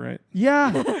 Yeah, you're right.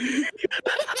 Yeah.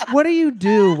 What do you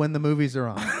do when the movies are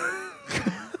on?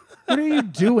 What are you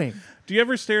doing? Do you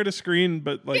ever stare at a screen,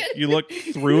 but like you look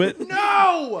through it?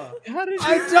 No, How did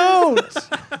I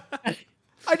don't.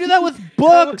 I do that with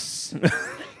books.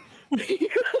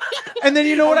 And then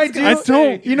you know what I do? I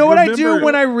don't You know what I do remember.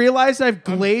 when I realize I've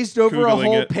glazed over a Googling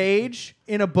whole it. page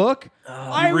in a book?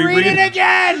 I You read reread it it.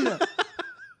 again.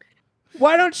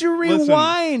 Why don't you Listen.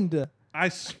 rewind? I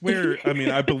swear. I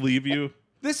mean, I believe you.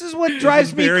 This is what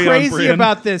drives me very on crazy brand.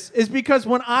 about this is because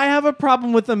when I have a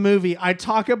problem with a movie, I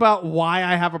talk about why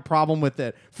I have a problem with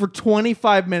it for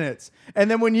 25 minutes. And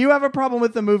then when you have a problem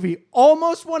with the movie,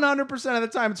 almost 100% of the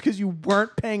time, it's because you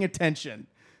weren't paying attention.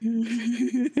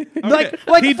 Like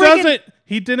he friggin-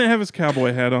 He didn't have his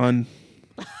cowboy hat on.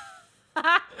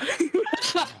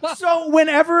 So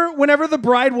whenever the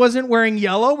bride wasn't wearing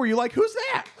yellow, were you like, who's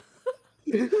that?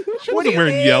 She wasn't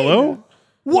wearing yellow.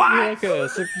 What?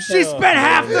 She spent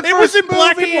half the It was first in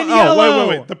black and movie in white. yellow. Oh,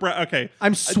 wait. The bride. Okay.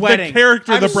 I'm sweating. The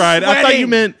character, I'm the bride. I thought you sweating.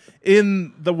 meant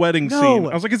in the wedding No. scene.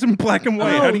 I was like, it's in black and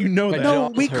white. How do you know that? No,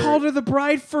 jaws we hurt. called her the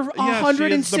bride for Yeah, she is the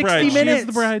 160 bride. minutes. She is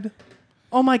the bride.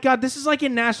 Oh my God, this is like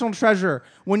in National Treasure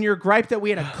when your gripe that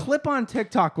we had a clip on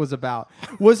TikTok was about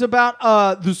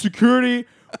the security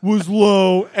was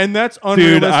low and that's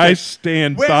unrealistic. Dude, I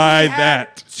stand When by we had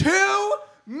that. 2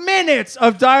 minutes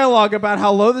of dialogue about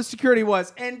how low the security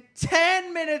was and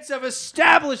 10 minutes of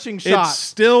establishing It shots.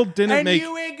 still didn't And make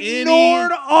you any.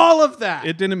 ignored all of that.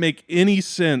 It didn't make any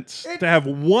sense to have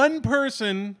one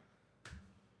person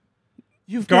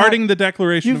You've guarding got- the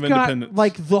Declaration You've of got Independence.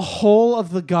 like the whole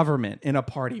of the government in a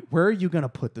party. Where are you going to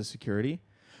put the security?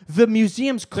 The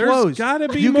museum's There's closed. gotta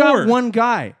be you more. got one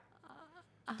guy.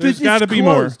 There's It's got to be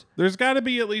more. closed. There's got to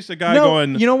be at least a guy No,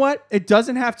 going. you know what? It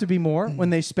doesn't have to be more when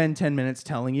they spend 10 minutes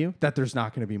telling you that there's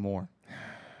not going to be more.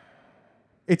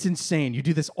 It's insane. You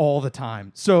do this all the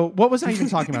time. So what was I even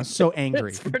talking about? So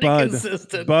angry. Pretty Bud.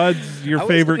 consistent. Bud's your I was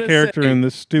favorite gonna character say- in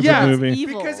this stupid Yeah, movie.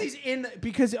 evil.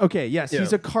 Because okay, yes,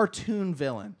 he's Yeah. a cartoon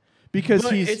villain. Because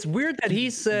But he's it's weird that he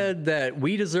said that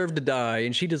we deserve to die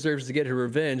and she deserves to get her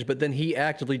revenge, but then he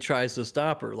actively tries to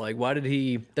stop her. Like, why did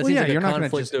he? That well, seems yeah, like a you're not gonna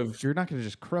conflict just you're not gonna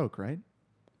just croak, right?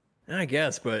 I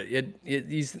guess, but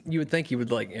you would think he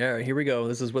would like, yeah, here we go.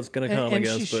 This is what's gonna come. And I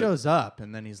guess. she but shows up,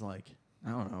 and then he's like, I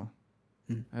don't know.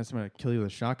 I guess I'm gonna kill you with a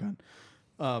shotgun.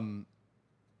 God,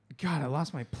 I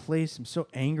lost my place. I'm so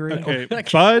angry. Okay,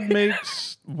 Bud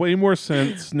makes way more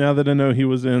sense now that I know he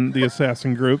was in the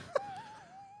assassin group.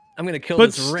 I'm gonna kill But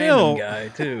this still- random guy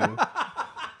too.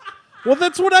 Well,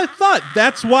 that's what I thought.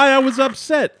 That's why I was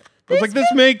upset. I was like, this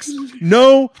makes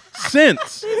no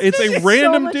sense. It's a makes so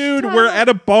random much dude. sense. We're at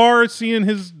a bar seeing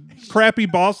his crappy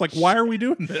boss. Like, why are we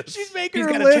doing this? She's making He's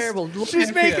her got a list. terrible look.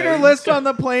 She's making her Yeah. list on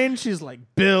the plane. She's like,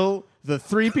 Bill, the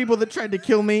 3 people that tried to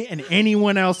kill me, and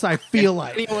anyone else I feel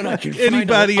like. Anyone I can find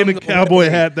Anybody in along a the cowboy way.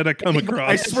 hat that I come I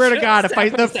across. swear to God, if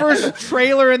the first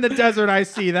trailer in the desert I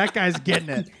see, that guy's getting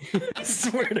it. I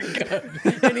swear to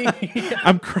God. And he-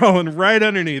 I'm crawling right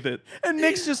underneath it. And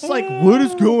Nick's just like, what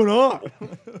is going on?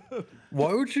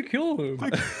 Why would you kill him?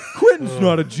 Quentin's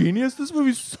not a genius. This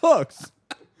movie sucks.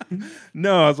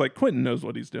 No, I was like, Quentin knows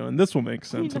what he's doing. This will make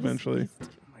sense eventually. Oh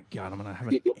my God, I'm going to have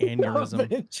an aneurysm.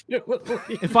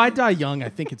 Eventually. If I die young, I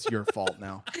think it's your fault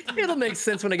now. It'll make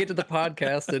sense when I get to the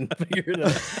podcast and figure it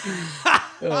out.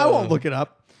 I won't look it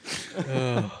up.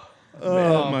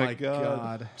 Oh, my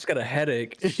God. Just got a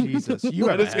headache. Jesus. You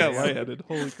I have just got a- lightheaded.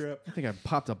 Holy crap. I think I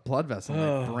popped a blood vessel in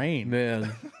my brain.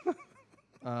 Man.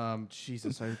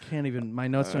 Jesus, I can't even. My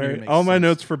notes don't All even right, make all my sense.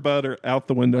 notes for Bud are out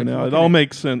the window now. It looking all at-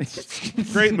 makes sense.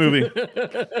 Great movie.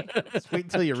 Just wait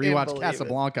until you Can't rewatch believe it.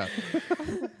 Casablanca.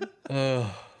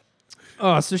 Oh,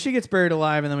 Oh, so she gets buried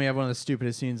alive, and then we have one of the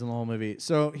stupidest scenes in the whole movie.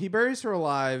 So he buries her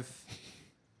alive.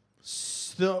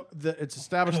 Still, it's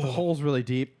established the hole's really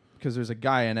deep because there's a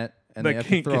guy in it, and That they have to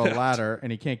can't throw a get out. ladder,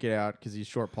 and he can't get out because he's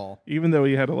short Paul. Even though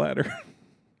he had a ladder.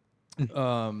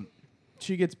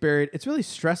 She gets buried. It's really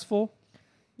stressful.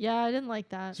 Yeah, I didn't like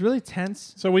that. It's really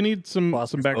tense. So we need some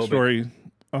Claustrophobic. backstory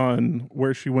on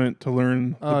where she went to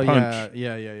learn the Oh punch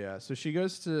yeah. So she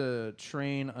goes to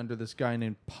train under this guy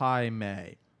named Pai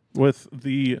Mei. with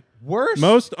the Worst,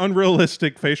 most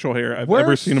unrealistic facial hair I've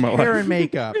ever seen in my hair life. and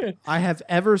makeup I have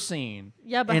ever seen.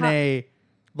 Yeah, but in how- a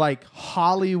like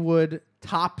Hollywood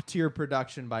top tier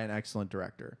production by an excellent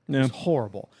director. Yeah. It's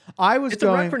horrible. I was It's a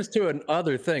going. reference to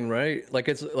another thing, right? Like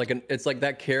it's like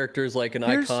that character's like an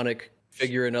Here's- iconic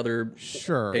figure in other.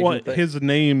 Sure. Asian Well, thing. his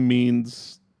name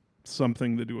means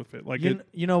something to do with it. Like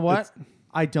You know what?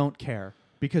 I don't care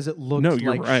because it looks no,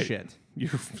 you're like right. shit.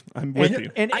 I'm with And,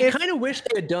 you. and I if kind of wish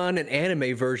they had done an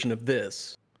anime version of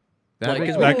this. that'd Like, be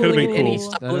 'cause cool. That could've been any cool.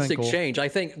 That'd been stylistic cool. change. I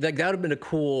think that would have been a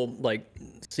cool like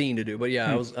scene to do. But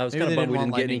yeah, I was Maybe kind they of didn't bummed we want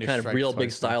didn't get any lightning to kind of strike real big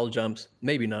twice, style jumps.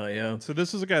 Maybe not. Yeah. So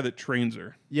this is a guy that trains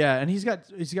her. Yeah, and he's got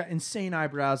insane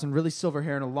eyebrows and really silver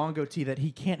hair and a long goatee that he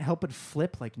can't help but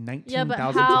flip like Yeah, 19,000 but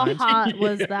how times. hot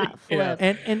was that flip?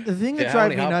 And the thing that Yeah, how drives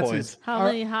many me hot nuts points? is How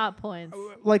many hot points?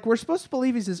 like we're supposed to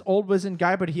believe he's this old wizened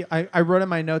guy, but I wrote in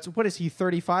my notes, what is he,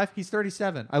 35? He's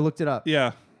 37. I looked it up.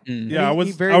 Yeah. Mm. Yeah,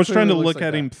 He very I was trying to clearly looks look like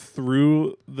at that. him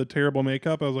through the terrible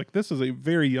makeup. I was like, this is a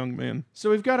very young man. So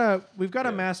we've got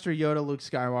a Master Yoda, Luke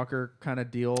Skywalker kind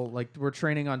of deal. Like we're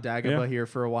training on Dagobah Yeah. here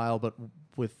for a while, but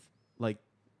with like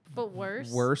But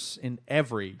worse. in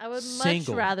every I would much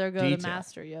single rather go to detail.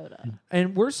 Master Yoda.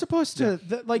 And we're supposed to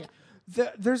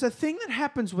there's a thing that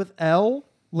happens with Elle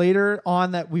later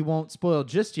on that we won't spoil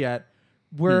just yet,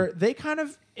 where they kind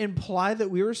of imply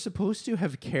that we were supposed to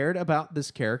have cared about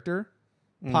this character,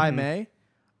 Pai Mei.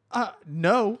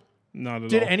 No. Not at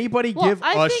Did all. anybody Well, give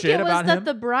I a think shit it was about that him?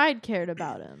 the bride cared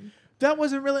about him, That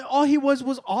wasn't really all he was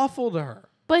awful to her.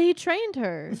 but he trained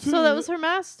her, so that was her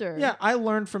master. Yeah, I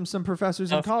learned from some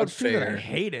professors in Tough but college too that I fair.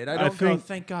 hated. I I don't go, think-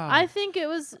 thank God. I think it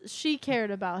was she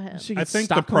cared about him. She I gets think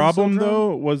the Stockholm problem syndrome.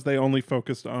 though was they only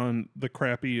focused on the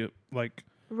crappy like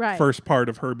Right. first part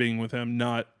of her being with him,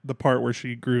 not the part where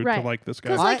she grew Right. to like this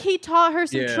guy. Because like he taught her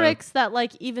some Yeah. tricks that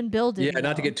like even Bill didn't. Yeah,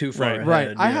 not to know. get too far Right. ahead.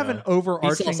 Right. I have yeah. an He saw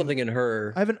overarching something in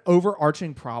her. I have an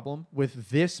overarching problem with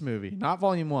this movie, not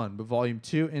volume 1, but volume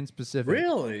 2 in specific.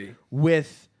 Really?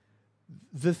 With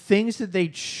the things that they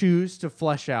choose to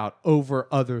flesh out over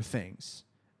other things.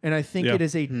 And I think Yeah. it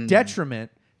is a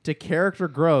detriment to character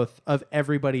growth of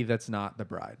everybody that's not the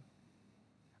bride.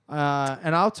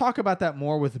 And I'll talk about that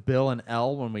more with Bill and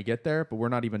Elle when we get there, but we're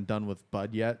not even done with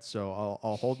Bud yet, so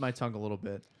I'll hold my tongue a little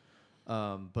bit.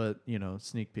 But,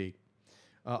 sneak peek.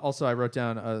 Also, I wrote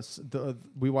down,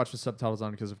 we watched the subtitles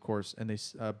on because, of course, and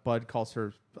Bud calls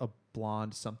her a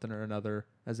blonde something or another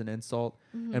as an insult,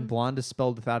 and blonde is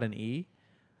spelled without an E.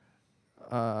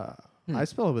 I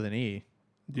spell it with an E.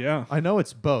 yeah. I know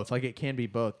it's both. Like, it can be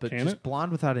both, but Can just it?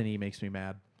 blonde without an E makes me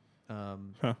mad.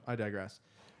 Huh. I digress.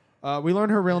 We learn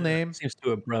her real name Seems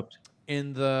too abrupt.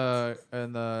 in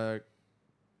the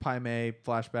Pai Mei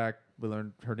flashback. We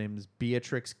learned her name is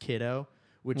Beatrix Kiddo,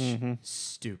 which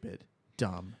stupid,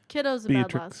 dumb. Kiddo's a bad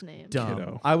Beatrix. last name. Dumb.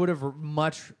 Kiddo. I would have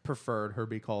much preferred her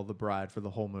be called the bride for the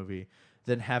whole movie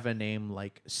than have a name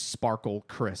like Sparkle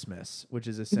Christmas, which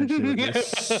is essentially the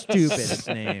stupidest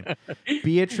name.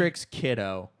 Beatrix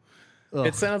Kiddo. Ugh.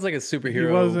 It sounds like a He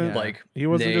superhero. wasn't Like he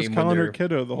wasn't just name calling when her they're-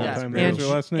 kiddo the whole Yeah. time. That was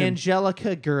her last name.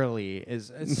 Angelica Gurley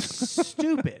is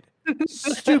stupid.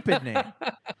 Stupid name.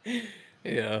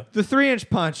 Yeah. The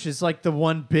 3-inch punch is like the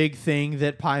one big thing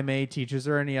that Pai Mei teaches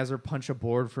her, and he has her punch a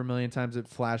board for a million times. It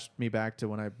flashed me back to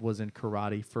when I was in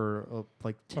karate for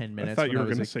like 10 minutes. I thought when you were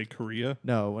was, going to like- say Korea.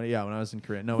 No, when I was in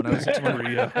Korea. No, when I was in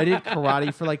Korea. I did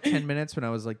karate for like 10 minutes when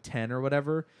I was like 10 or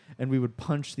whatever, and we would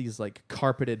punch these like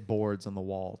carpeted boards on the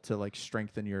wall to like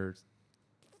strengthen your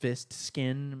fist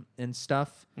skin and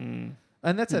stuff. And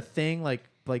that's a thing like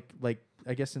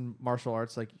I guess in martial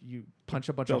arts, like you punch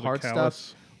a bunch Build of a hard callus.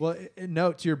 stuff. Well,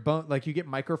 no, to your bone, like you get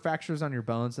microfractures on your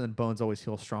bones, and then bones always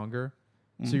heal stronger.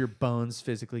 So your bones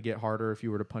physically get harder if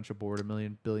you were to punch a board a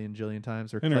million, billion, jillion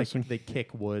times, or like Interesting. they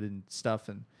kick wood and stuff.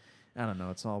 And I don't know,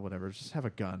 it's all whatever. Just have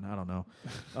a gun. I don't know.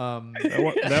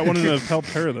 That wouldn't have helped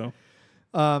her though.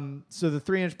 So the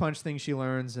 3-inch punch thing she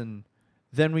learns, and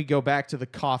then we go back to the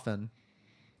coffin.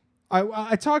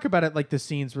 I talk about it like the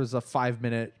scenes was a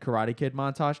 5-minute Karate Kid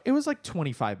montage. It was like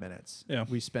 25 minutes Yeah.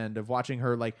 we spend of watching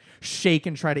her like shake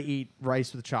and try to eat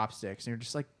rice with chopsticks. And you're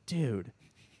just like, dude.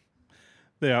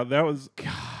 Yeah, that was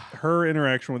her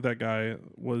interaction with that guy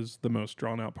was the most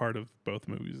drawn out part of both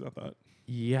movies, I thought.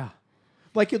 Yeah.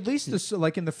 Like at least this,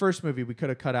 like in the first movie, we could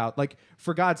have cut out. Like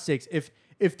for God's sakes,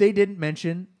 if they didn't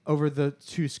mention over the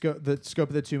scope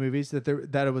of the two movies that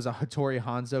it was a Hattori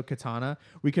Hanzo katana,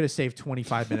 we could have saved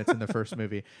 25 minutes in the first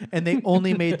movie. And they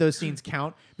only made those scenes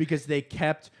count because they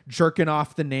kept jerking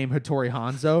off the name Hattori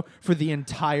Hanzo for the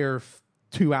entire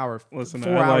 2 hour. Listen,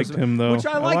 4 I hours liked him though. which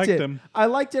I liked it. him. I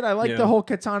liked it. I liked Yeah. the whole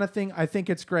katana thing. I think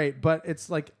it's great, but it's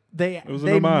like it was an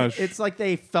homage. It's like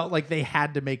they felt like they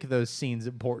had to make those scenes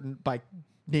important by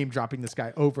name dropping this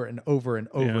guy over and over and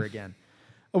over Yeah. again.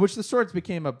 Which the swords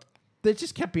became they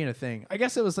just kept being a thing. I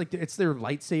guess it was like it's their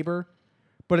lightsaber,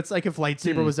 but it's like if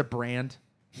lightsaber was a brand.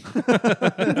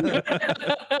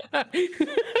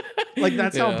 Like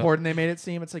that's how Yeah. important they made it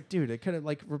seem. It's like, dude, it could have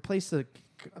like replaced the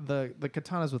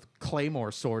katanas with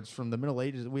claymore swords from the Middle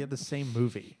Ages. We had the same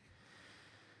movie.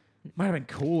 Might have been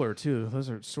cooler too.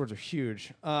 Those swords are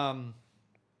huge.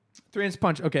 3-inch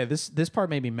punch. Okay, this part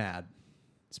made me mad.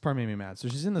 This part made me mad. So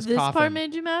she's in this This coffin. part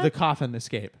made you mad? The coffin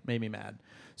escape made me mad.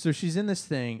 So she's in this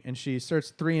thing and she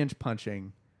starts 3-inch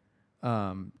punching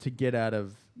to get out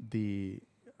of the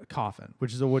coffin,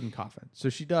 which is a wooden coffin. So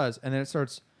she does, and then it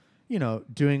starts,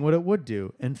 doing what it would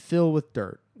do and fill with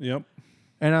dirt. Yep.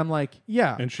 And I'm like,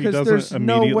 yeah, And she 'cause doesn't there's no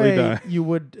immediately way die. you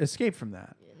would escape from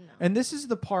that. And this is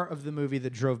the part of the movie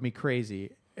that drove me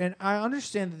crazy. And I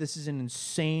understand that this is an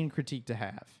insane critique to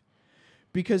have.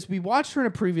 Because we watched her in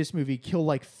a previous movie kill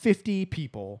like 50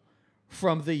 people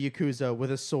from the Yakuza with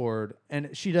a sword. And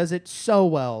she does it so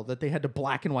well that they had to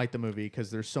black and white the movie because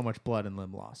there's so much blood and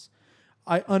limb loss.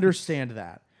 I understand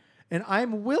that. And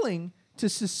I'm willing to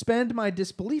suspend my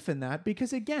disbelief in that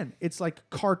because, again, it's like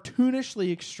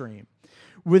cartoonishly extreme.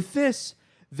 With this,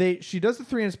 she does the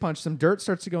 3-inch punch, some dirt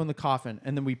starts to go in the coffin,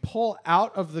 and then we pull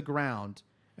out of the ground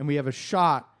and we have a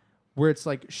shot where it's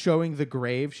like showing the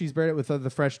grave. She's buried it with the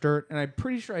fresh dirt, and I'm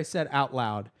pretty sure I said out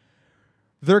loud,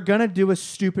 they're going to do a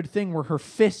stupid thing where her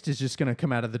fist is just going to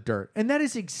come out of the dirt. And that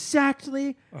is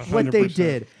exactly what they 100%.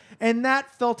 did. And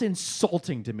that felt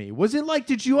insulting to me. Was it like,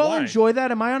 did you all Why? enjoy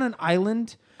that? Am I on an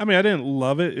island? I mean, I didn't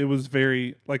love it. It was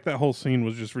very like that whole scene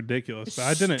was just ridiculous. It's But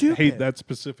I didn't stupid. hate that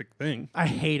specific thing. I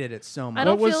hated it so much. I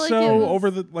don't What was feel like so it was- over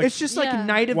the like? It's just like Yeah.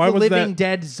 Night of Why the was Living that-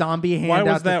 Dead zombie hand why out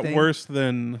was the that thing. worse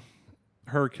than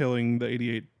her killing the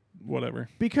 88 whatever?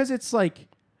 Because it's like,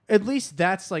 at least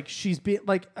that's like she's being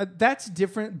like that's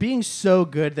different. Being so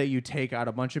good that you take out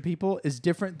a bunch of people is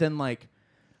different than like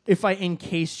if I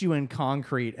encased you in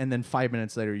concrete and then 5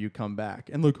 minutes later you come back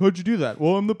and look, how'd you do that?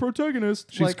 Well, I'm the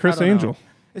protagonist. She's Like, Chris I don't know. Angel.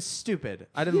 It's stupid.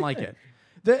 I didn't like it.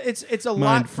 It's a lot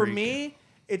Mind for freak. me.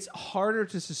 It's harder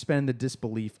to suspend the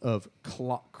disbelief of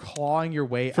clawing your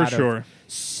way For out sure. of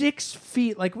 6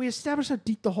 feet. Like we established how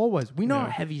deep the hole was. We know how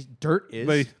heavy dirt is.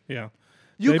 They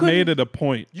You they couldn't- made it a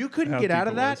point. You couldn't how get out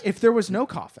deep of it that was. if there was no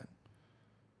coffin.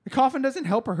 The coffin doesn't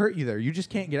help or hurt you there. You just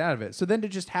can't get out of it. So then to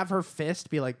just have her fist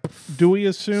be like, Do we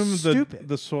assume Stupid.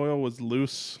 the soil was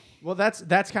loose? well, that's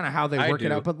kind of how they I work it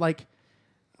do. out. But like,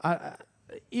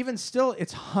 even still,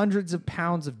 it's hundreds of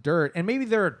pounds of dirt, and maybe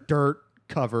there are dirt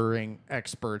covering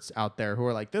experts out there who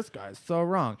are like, this guy's so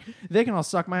wrong. They can all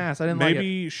suck my ass. I didn't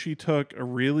Maybe she took a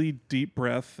really deep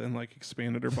breath and like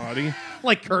expanded her body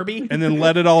like Kirby. and then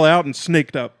let it all out and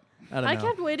snaked up. I don't I know.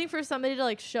 kept waiting for somebody to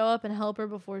like show up and help her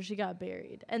before she got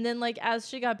buried. And then like as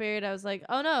she got buried, I was like,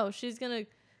 oh no, she's gonna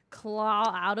claw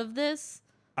out of this.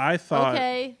 I thought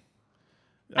Okay.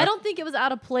 I don't think it was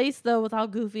out of place though with how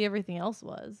goofy everything else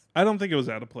was. I don't think it was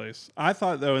out of place. I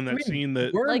thought though in that scene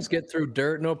that Worms Like- get through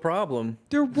dirt, no problem.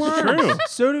 They're worms. True.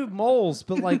 So do moles.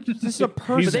 But like, this is a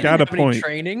person. He's They got didn't a have any point.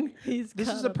 Training. This This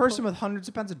is a person with hundreds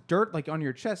of pounds of dirt like on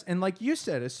your chest. And like you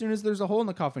said, as soon as there's a hole in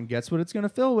the coffin, guess what it's going to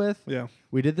fill with? yeah.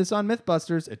 We did this on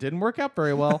Mythbusters. It didn't work out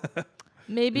very well.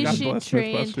 Maybe God she bless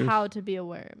trained Mythbusters. how to be a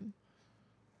worm.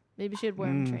 Maybe she had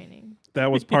worm Mm. training.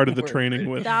 That was part of the Worm. training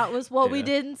with That was what we Yeah.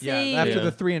 didn't see. After Yeah.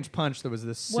 the 3-inch punch, there was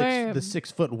the Worm.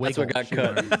 6 foot That's wiggle. what got she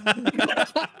cut.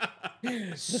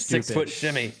 learned. The 6 foot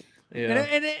shimmy. And,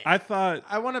 Yeah. I I thought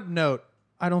want to note,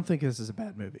 I don't think this is a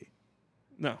bad movie.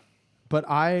 no. But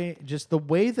the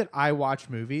way that I watch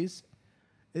movies,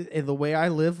 and the way I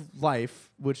live life,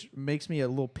 which makes me a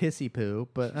little pissy poo,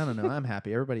 but I don't know. I'm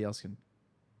happy. Everybody else can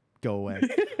go away.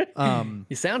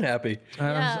 You sound happy.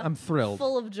 Yeah. I'm thrilled.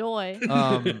 Full of joy.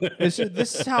 This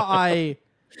is how I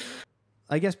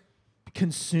guess,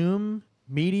 consume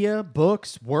media,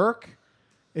 books, work.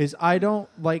 Is I don't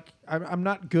like. I'm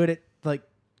not good at like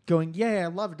going. Yeah, I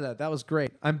loved that. That was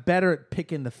great. I'm better at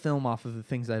picking the film off of the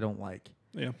things I don't like.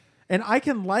 Yeah. And I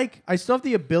still have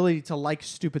the ability to like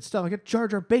stupid stuff. I got Jar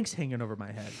Jar Binks hanging over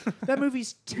my head. That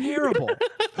movie's terrible,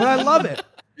 but I love it.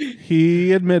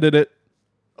 He admitted it.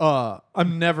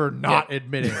 I'm never not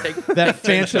admitting that take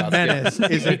Phantom shots, yeah. Menace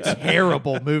is a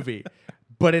terrible movie,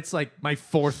 but it's like my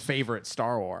fourth favorite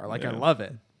Star Wars. Like I love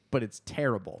it, but it's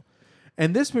terrible.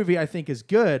 And this movie I think is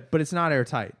good, but it's not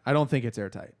airtight. I don't think it's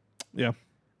airtight. Yeah.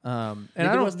 And Neither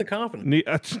I don't. was the Covenant.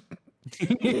 Neither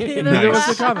was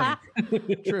Nice. the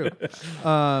Covenant. True.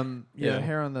 Yeah.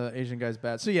 Hair on the Asian guy's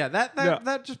bad. So yeah,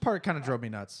 that just part kind of drove me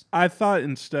nuts. I thought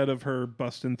instead of her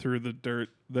busting through the dirt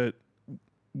that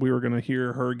we were going to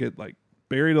hear her get like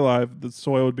buried alive, the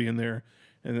soil would be in there,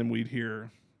 and then we'd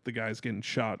hear the guys getting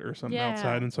shot or something Yeah.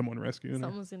 outside and someone rescuing her.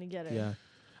 Someone's gonna get it. Yeah.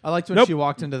 I liked when Nope. she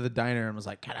walked into the diner and was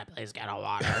like, "Can I please get a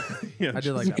water?" Yeah, I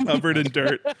did like she's that. covered in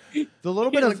dirt. The little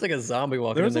He bit looks of like a zombie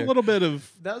walking There was in a there. little bit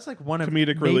of that was like one of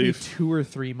comedic maybe relief. 2 or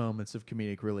 3 moments of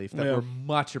comedic relief that Yeah. were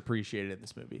much appreciated in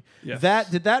this movie. Yes.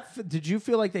 Did you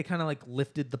feel like they kind of like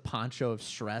lifted the poncho of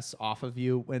stress off of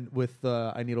you when with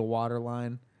the "I need a water"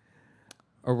 line,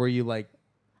 or were you like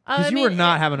because I you were mean,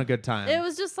 not having a good time? It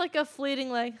was just like a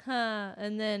fleeting, like, huh,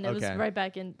 and then it was Okay. right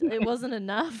back in. It wasn't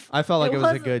enough. I felt like it was a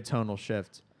wasn't- good tonal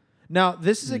shift. Now,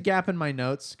 this is a gap in my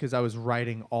notes because I was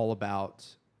writing all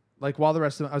about, like, while the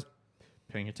rest of them, I was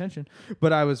paying attention,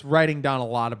 but I was writing down a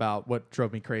lot about what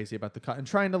drove me crazy about the cut and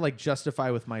trying to, like,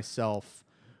 justify with myself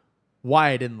why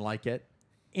I didn't like it.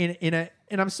 And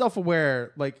I'm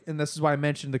self-aware, like, and this is why I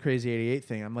mentioned the Crazy 88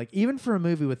 thing. I'm like, even for a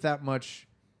movie with that much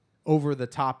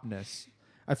over-the-topness,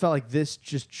 I felt like this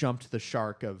just jumped the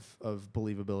shark of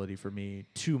believability for me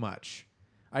too much.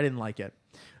 I didn't like it.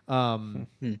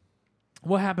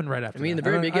 What happened right after I mean, in that? the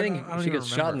very I don't- beginning, I don't she even gets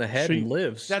shot in the remember. head She- and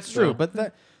lives. That's so- true, but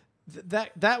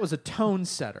that was a tone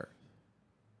setter.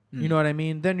 You know what I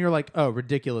mean? Then you're like, oh,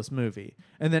 ridiculous movie.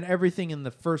 And then everything in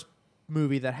the first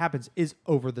movie that happens is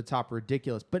over the top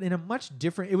ridiculous, but in a much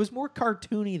different, it was more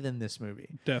cartoony than this movie.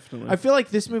 definitely. I feel like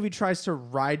this movie tries to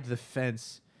ride the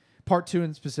fence, part 2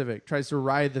 in specific, tries to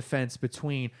ride the fence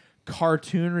between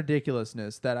cartoon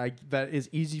ridiculousness that is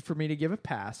easy for me to give a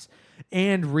pass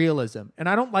and realism. And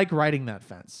I don't like riding that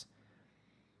fence.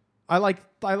 I like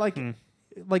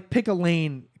pick a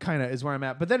lane kind of is where I'm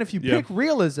at. But then if you Yeah. pick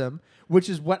realism, which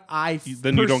is what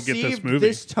Then you don't get this perceived movie.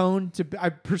 This tone to I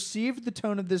perceived the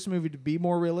tone of this movie to be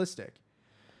more realistic.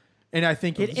 And I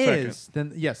think it the second. is.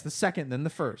 Then yes, the second, then the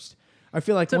first. I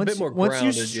feel like a once bit more once you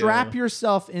grounded, strap yeah.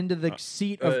 yourself into the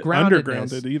seat of groundedness,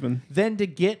 undergrounded even. then to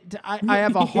get I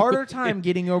have a harder time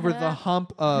getting over the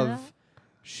hump of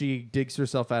she digs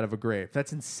herself out of a grave.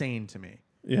 That's insane to me.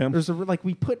 Yeah. There's like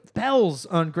we put bells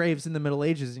on graves in the Middle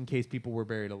Ages in case people were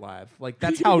buried alive. Like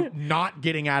that's how not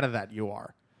getting out of that you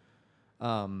are.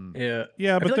 Yeah.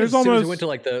 Yeah, I but feel like there's as soon as almost we went to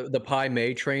like the Pai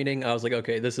Mei training, I was like,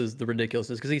 okay, this is the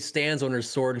ridiculousness because he stands on her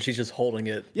sword and she's just holding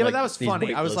it. Yeah, like, but that was he's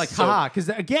funny. I was weightless. like, So- haha, because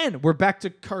again, we're back to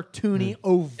cartoony,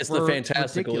 overt. It's the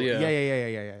fantastical, ridiculous. yeah.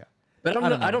 Yeah. But I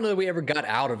don't I don't know. know that we ever got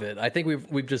out of it. I think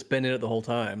we've just been in it the whole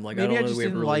time. Like Maybe I I don't know just that we ever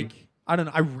didn't really. like. I don't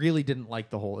know. I really didn't like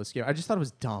the whole escape. I just thought it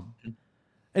was dumb.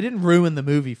 It didn't ruin the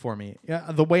movie for me. Yeah,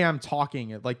 the way I'm talking,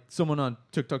 it like someone on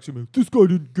TikTok's gonna be like, this guy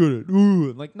didn't get it.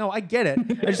 Ooh. Like, no, I get it.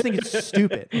 I just think it's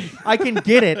stupid. I can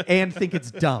get it and think it's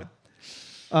dumb.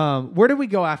 Where did we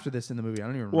go after this in the movie? I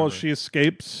don't even remember. Well, she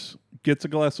escapes, gets a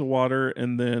glass of water,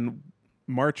 and then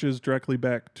marches directly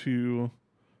back to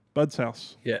Bud's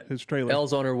house. Yeah. His trailer.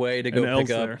 Elle's on her way to go And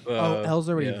pick Elle's up. there. Elle's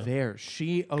already yeah. there.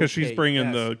 She Because she's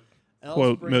bringing the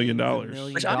quote $1 million.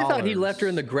 Which I just thought he left her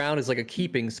in the ground as like a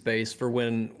keeping space for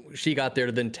when she got there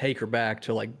to then take her back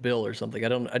to like Bill or something. I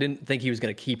didn't think he was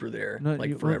gonna keep her there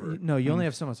like forever. No, you only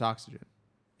have so much oxygen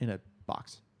in a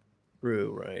box.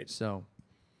 True, right? So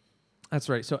that's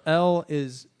right. So Elle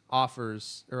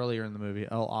offers earlier in the movie.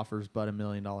 Elle offers Bud $1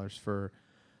 million for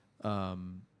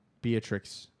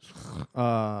Beatrix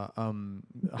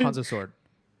Hanzo sword.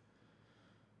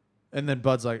 And then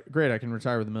Bud's like, "Great, I can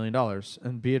retire with $1 million."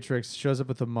 And Beatrix shows up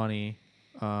with the money.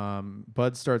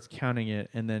 Bud starts counting it,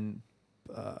 and then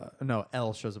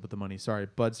Elle shows up with the money. Sorry,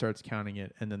 Bud starts counting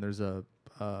it, and then there's a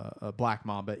black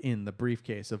mamba in the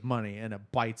briefcase of money, and it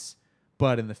bites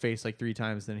Bud in the face like 3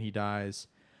 times. Then he dies,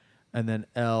 and then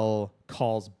Elle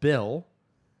calls Bill,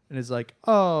 and is like,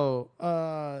 "Oh,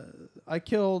 I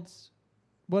killed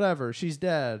whatever. She's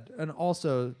dead, and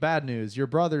also bad news. Your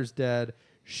brother's dead."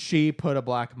 She put a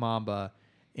black mamba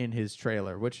in his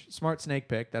trailer, which smart snake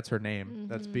pick. That's her name.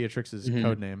 That's Beatrix's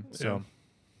code name. So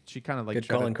she kind of like Good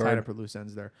tried to calling tied card. up her loose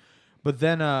ends there. But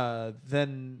then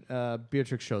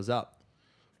Beatrix shows up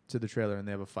to the trailer and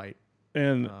they have a fight.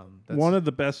 And that's- one of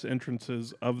the best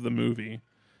entrances of the movie,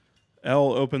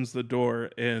 Elle opens the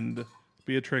door and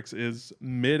Beatrix is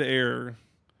midair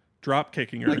drop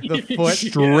kicking her Like the foot.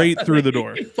 straight through the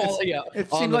door. It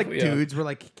seemed like dudes were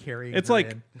like carrying. It's her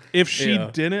like in. if she Yeah.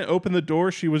 didn't open the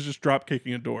door, she was just drop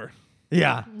kicking a door.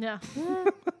 Yeah, Yeah.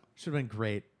 should have been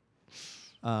great.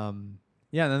 Yeah, and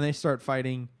then they start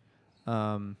fighting.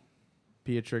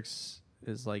 Beatrix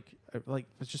is like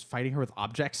just fighting her with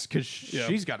objects because Yeah.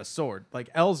 she's got a sword. Like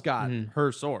Elle's got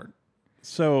her sword.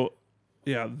 So,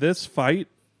 yeah, this fight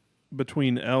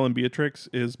between Elle and Beatrix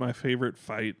is my favorite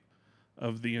fight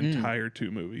of the entire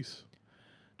 2 movies.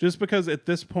 Just because at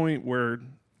this point we're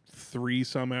 3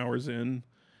 some hours in,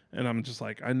 and I'm just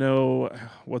like, I know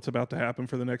what's about to happen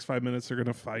for the next 5 minutes. They're going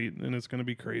to fight, and it's going to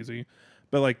be crazy.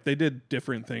 But, like, they did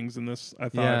different things in this, I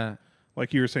thought. Yeah.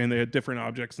 Like you were saying, they had different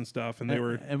objects and stuff, and they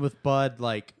were, And with Bud,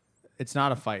 like, it's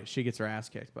not a fight. She gets her ass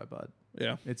kicked by Bud.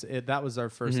 yeah. That was our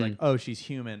first like, oh, she's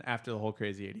human after the whole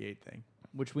Crazy 88 thing,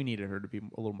 which we needed her to be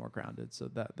a little more grounded. So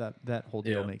that whole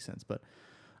deal Yeah. makes sense. But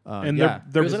And yeah,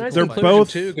 they're It was a nice they're conclusion both.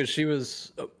 too, because she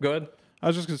was. Oh, go ahead. I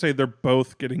was just gonna say they're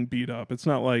both getting beat up. It's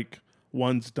not like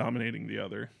one's dominating the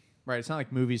other. right. It's not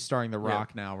like movies starring The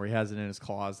Rock now, where he has it in his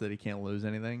claws that he can't lose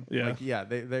anything. Yeah. Like, yeah,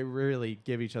 they really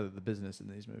give each other the business in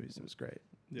these movies. It was great. It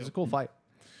was a Yep. cool fight.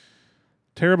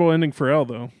 Terrible ending for Elle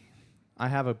though. I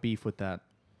have a beef with that.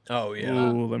 Oh yeah.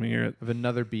 Ooh, let me hear it. I have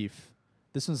another beef.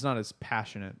 This one's not as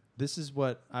passionate. This is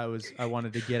what I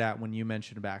wanted to get at when you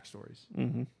mentioned backstories.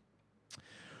 Mm-hmm.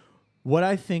 What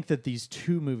I think that these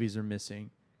 2 movies are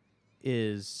missing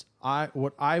is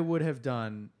what I would have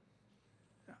done,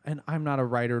 and I'm not a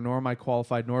writer, nor am I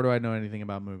qualified, nor do I know anything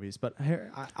about movies, but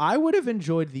I would have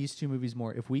enjoyed these 2 movies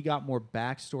more if we got more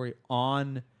backstory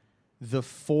on the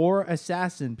 4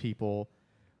 assassin people,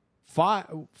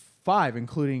 five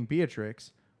including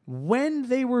Beatrix, when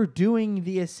they were doing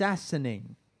the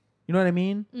assassinating. You know what I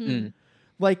mean?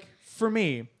 Like, for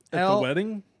me, At the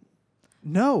wedding?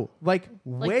 no, like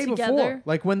way before, together?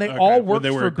 like when they Okay, all when worked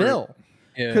they were for a group. Bill.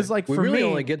 Yeah. 'Cause, like, we for really me-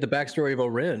 only get the backstory of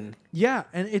Oren. Yeah,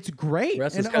 and it's great.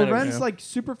 Rest And is kind of- Oren's yeah. like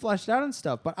super fleshed out and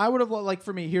stuff. But I would have like,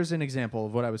 for me, here's an example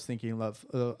of what I was thinking of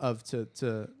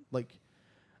to like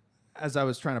as I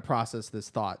was trying to process this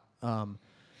thought.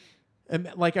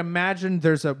 Like, imagine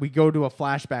we go to a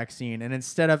flashback scene, and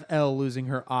instead of Elle losing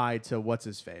her eye to what's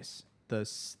his face,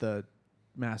 the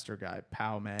master guy,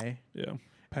 Pao Mei. Yeah.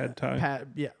 Pad Thai.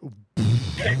 Yeah.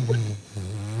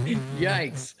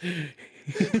 Yikes!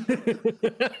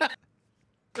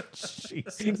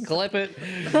 Jesus. Clip it.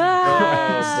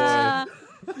 Ah,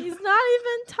 he's not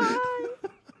even Thai.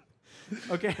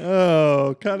 Okay.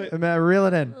 Oh, cut it. Reel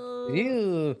it in.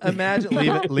 Ew. Imagine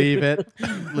leave it.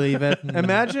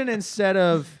 Imagine instead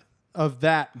of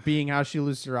that being how she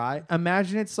loses her eye,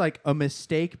 imagine it's like a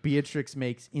mistake Beatrix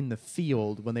makes in the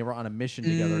field when they were on a mission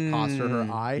together cost her her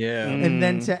eye. Yeah. And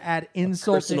then to add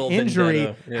insult to personal injury,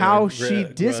 vendetta. Yeah, how she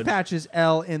grudge. dispatches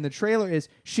Elle in the trailer is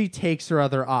she takes her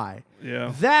other eye.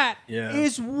 Yeah. That Yeah.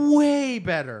 is way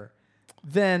better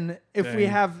than if we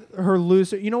Dang. have her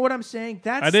lose. You know what I'm saying?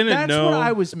 That's I didn't that's know- what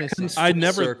I was missing. I Full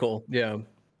never- circle. Yeah.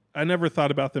 I never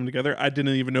thought about them together. I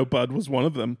didn't even know Bud was one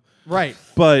of them. Right.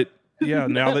 But yeah,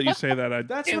 now that you say that, I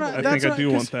That's what I that's think I what do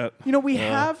 'cause, want that. You know,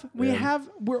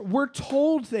 we're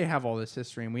told they have all this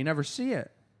history and we never see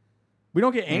it. We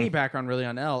don't get any background really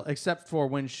on Elle except for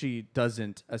when she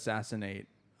doesn't assassinate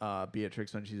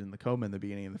Beatrix when she's in the coma in the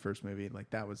beginning of the first movie. Like,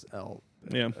 that was Elle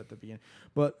at the beginning.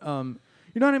 But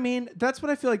you know what I mean? That's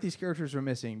what I feel like these characters are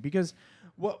missing, because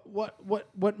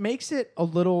what makes it a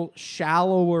little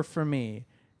shallower for me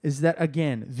is that,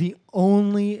 again, the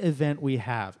only event we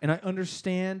have, and I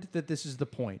understand that this is the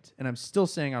point, and I'm still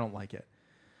saying I don't like it,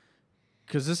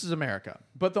 because this is America,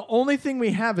 but the only thing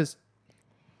we have is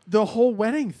the whole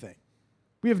wedding thing.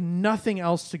 We have nothing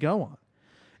else to go on.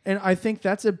 And I think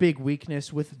that's a big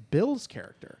weakness with Bill's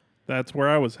character. That's where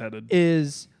I was headed.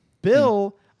 Is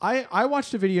Bill... I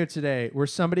watched a video today where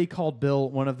somebody called Bill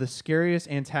one of the scariest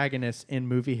antagonists in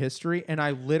movie history, and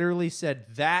I literally said,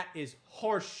 that is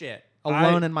horseshit.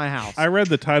 Alone in my house. I read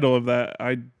the title of that.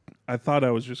 I thought I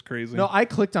was just crazy. No, I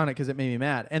clicked on it because it made me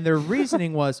mad. And their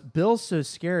reasoning was, Bill's so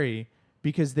scary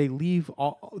because they leave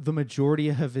the majority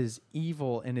of his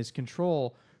evil and his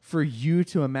control for you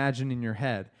to imagine in your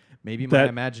head. Maybe my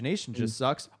imagination just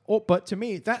sucks. Oh, but to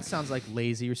me, that sounds like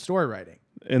lazy story writing.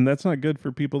 And that's not good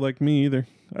for people like me either.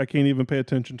 I can't even pay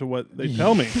attention to what they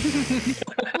tell me.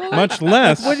 Much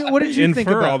less What did you think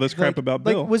infer about all this crap about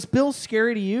Bill. Was Bill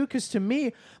scary to you? Because to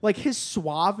me, like, his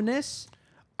suaveness...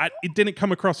 It didn't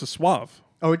come across as suave.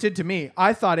 Oh, it did to me.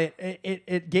 I thought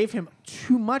it gave him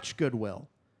too much goodwill.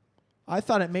 I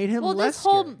thought it made him less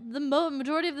scary. The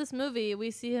majority of this movie,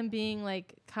 we see him being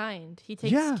like kind. He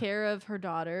takes care of her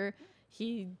daughter.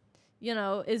 He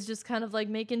is just kind of like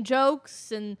making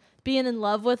jokes and being in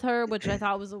love with her, which I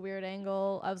thought was a weird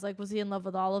angle. I was like, was he in love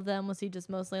with all of them? Was he just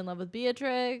mostly in love with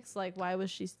Beatrix? Like, why was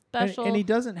she special? And he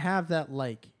doesn't have that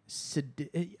like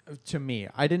to me.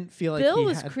 I didn't feel like Bill he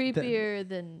was had creepier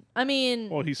than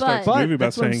Well, he Bud. starts the movie by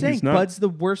that's what I'm saying saying. he's not. Bud's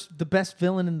the best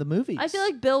villain in the movie. I feel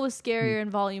like Bill was scarier in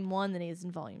Volume 1 than he is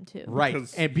in Volume 2. right,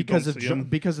 Because and you because don't of see him.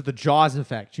 because of the Jaws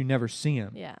effect, you never see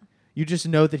him. Yeah. You just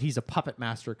know that he's a puppet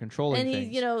master controlling And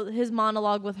he, things. his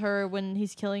monologue with her when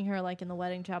he's killing her, like in the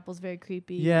wedding chapel, is very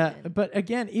creepy. Yeah, and- but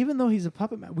again, even though he's a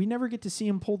puppet master, we never get to see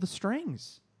him pull the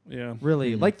strings. Yeah.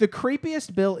 Really, like the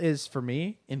creepiest Bill is for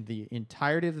me in the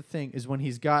entirety of the thing is when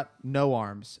he's got no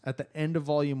arms at the end of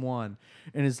Volume 1,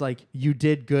 and is like, "You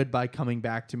did good by coming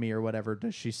back to me," or whatever.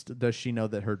 Does she know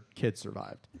that her kid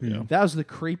survived? Yeah. That was the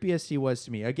creepiest he was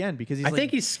to me. Again, because he's I like,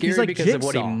 think he's scary like because of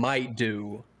what he Jigsaw. might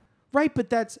do. Right, but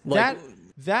that's Like-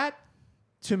 that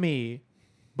to me,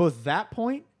 both that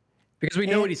point. Because we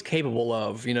know And- what he's capable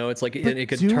of. It's like But it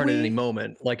could do turn at we? any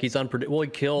moment. Like he's unpredictable. Well,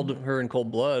 he killed her in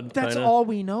cold blood. That's kinda. all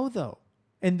we know, though,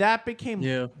 and that became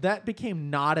Yeah.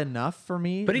 not enough for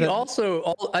me. But he that-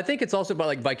 also, I think it's also about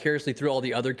like vicariously through all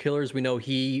the other killers. We know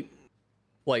he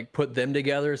like put them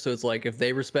together. So it's like if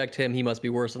they respect him, he must be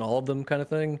worse than all of them, kind of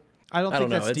thing. I don't I think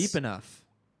don't know, that's it's- deep enough.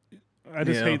 I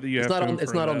just hate that you it's have not to on. It's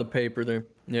infer not on that. the paper there.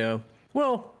 Yeah.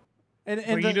 Well, And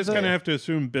Like, you just the, kind of have to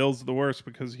assume Bill's the worst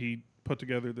because he put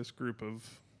together this group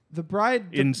of the bride.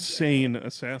 insane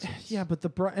assassins. Yeah, but the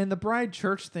bride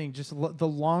church thing, just the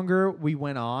longer we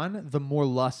went on, the more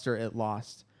luster it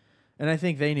lost. And I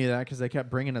think they knew that because they kept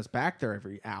bringing us back there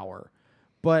every hour.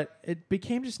 But it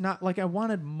became just not like I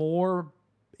wanted more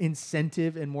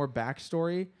incentive and more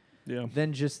backstory Yeah.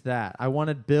 than just that. I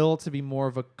wanted Bill to be more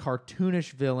of a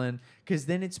cartoonish villain because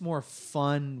then it's more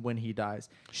fun when he dies.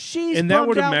 She's And that bummed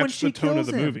would have out when matched she the tone of kills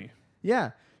the him. movie.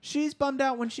 Yeah. She's bummed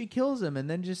out when she kills him and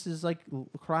then just is like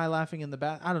cry laughing in the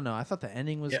bath. I don't know. I thought the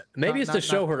ending was yeah. Maybe not- it's to not-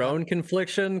 show not- her own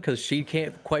confliction because she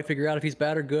can't quite figure out if he's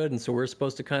bad or good, and so we're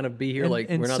supposed to kind of be here. And- Like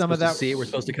and we're not some of supposed to that- see it. We're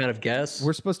supposed to kind of guess.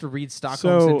 We're supposed to read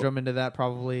Stockholm So- Syndrome into that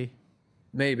probably.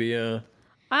 Maybe. Yeah.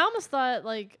 I almost thought,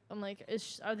 like, I'm like,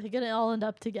 are they going to all end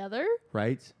up together?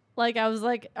 Right? Like, I was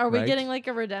like, are we Right. getting like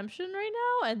a redemption right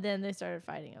now? And then they started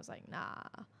fighting. I was like,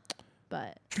 nah.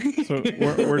 But So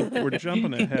we're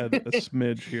jumping ahead a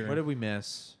smidge What here did we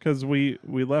miss? because we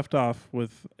left off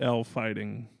with Elle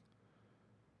fighting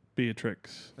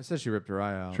Beatrix. I said she ripped her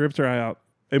eye out. She rips her eye out.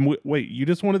 And wait, you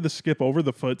just wanted to skip over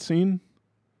the foot scene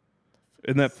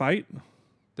in that fight?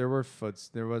 There were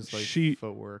There was like She-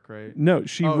 footwork, right? No,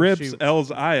 she Oh, rips she- Elle's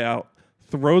eye out,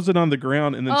 throws it on the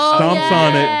ground, and then Oh, stomps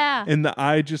on yeah. it, and the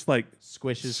eye just like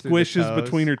Squishes through the squishes toes.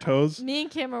 between her toes. me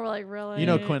and Cameron were like, really? You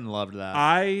know Quentin loved that.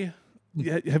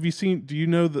 Have you seen? Do you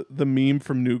know the meme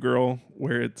from New Girl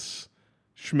where it's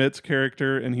Schmidt's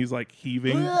character and he's like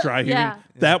heaving, dry heaving? Yeah.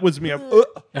 That was me.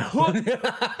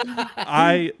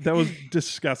 That was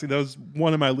disgusting. That was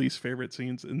one of my least favorite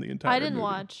scenes in the entire. I didn't movie.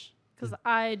 watch because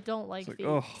I don't like like, feet.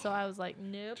 ugh. So I was like,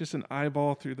 nope. Just an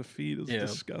eyeball through the feet is Yeah.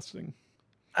 disgusting.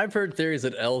 I've heard theories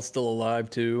that Elle's still alive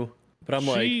too. But I'm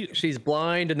She- like, she's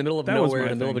blind in the middle of That was nowhere,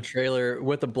 my in the middle of a thing. trailer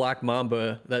with a black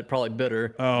mamba that probably bit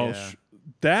her. Oh, Yeah.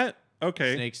 that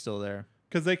okay? Snake's still there.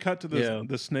 Because they cut to Yeah.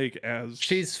 the snake as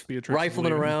She's Beatrix is rifling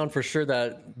leaving. around for sure.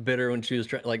 That bit her when she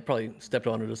was like probably stepped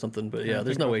on it or something. But yeah, there's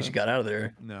think no about way that. she got out of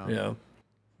there. No. Yeah.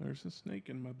 There's a snake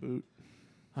in my boot,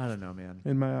 I don't know, man.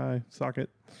 in my eye socket.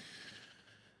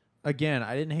 Again,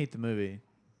 I didn't hate the movie,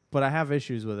 but I have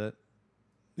issues with it.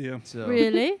 Yeah. So,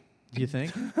 Really? do you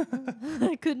think?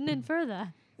 I couldn't infer that.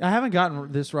 I haven't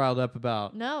gotten this riled up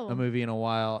about No. a movie in a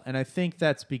while, and I think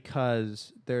that's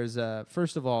because there's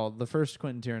first of all, the first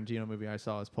Quentin Tarantino movie I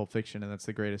saw is Pulp Fiction, and that's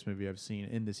the greatest movie I've seen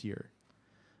in this year.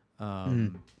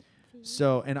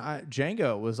 So, and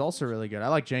Django was also really good. I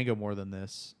like Django more than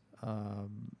this.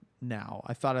 Now,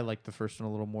 I thought I liked the first one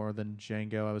a little more than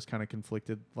Django. I was kind of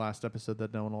conflicted last episode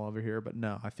that no one will ever hear, but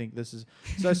no, I think this is.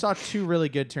 So I saw two really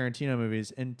good Tarantino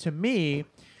movies, and to me,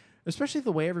 especially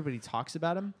the way everybody talks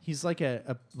about him, he's like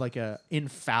a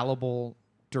infallible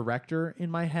director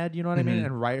in my head. You know what I mean?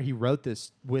 And he wrote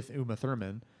this with Uma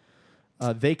Thurman.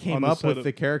 They came On the up set with of-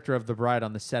 the character of the bride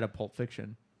on the set of Pulp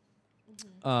Fiction.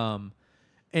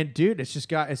 And dude,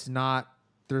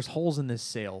 there's holes in this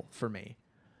sail for me.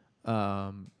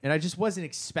 And I just wasn't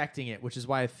expecting it, which is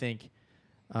why I think,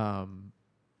 and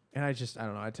I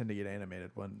don't know, I tend to get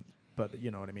animated but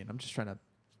you know what I mean? I'm just trying to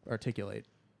articulate.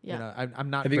 Yeah. You know, I'm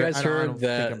not. Have you very- guys I don't heard think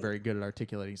that- I'm very good at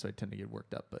articulating, so I tend to get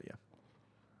worked up. But yeah,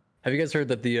 Have you guys heard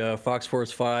that the Fox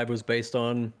Force 5 was based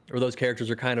on, or those characters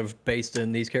are kind of based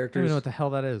in these I don't even characters? know what the hell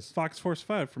that is. Fox Force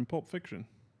 5 from Pulp Fiction.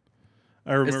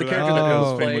 I remember It's the that. character that Oh.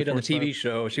 was Family played on the Force TV Five.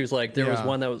 show. She was like, there was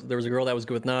Yeah. there was a girl that was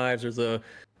good with knives. There's a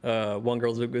one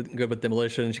girl's good with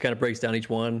demolition. She kind of breaks down each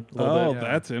one a little Oh, bit.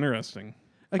 that's interesting.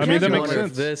 Again, I mean, that you makes wonder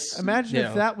sense. This, Imagine yeah.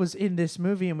 if that was in this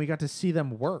movie and we got to see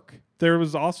them work. There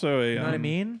was also a. You know what I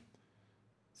mean?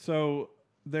 So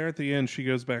there at the end, she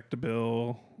goes back to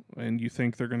Bill, and you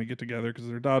think they're going to get together because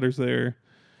their daughter's there,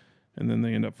 and then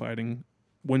they end up fighting.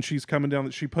 When she's coming down,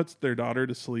 she puts their daughter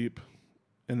to sleep,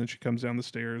 and then she comes down the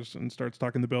stairs and starts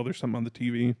talking to Bill. There's something on the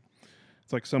TV.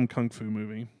 It's like some kung fu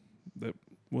movie that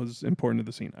was important to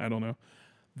the scene. I don't know.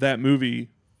 That movie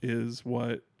is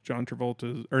what John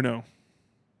Travolta's, or no,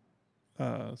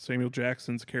 Samuel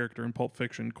Jackson's character in Pulp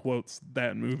Fiction quotes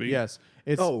that movie. Yes.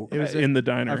 It was in the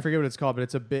diner. I forget what it's called, but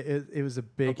it's a bit. It was a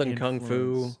big Something Kung Fu.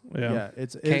 influence. Yeah. Yeah,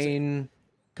 it's Kane.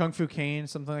 Kung Fu Kane,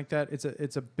 something like that.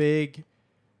 It's a big.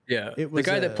 Yeah. It The was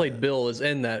guy a- that played Bill is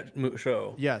in that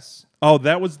show. Yes, Oh,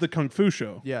 that was the kung fu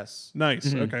show. yes. Nice.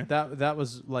 Mhm. Okay. That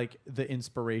was like the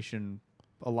inspiration.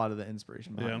 A lot of the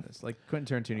inspiration behind Yeah. this, like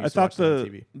Quentin Tarantino. I Used to thought watch that on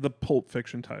TV. the Pulp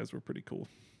Fiction ties were pretty cool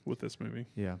with this movie.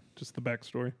 Yeah. Just the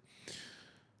backstory.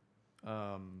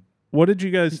 Um, What did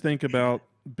you guys think about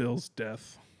Bill's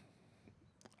death?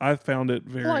 I found it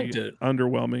very liked it.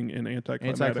 underwhelming and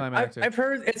anticlimactic. Anticlimactic. I've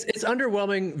heard it's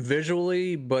underwhelming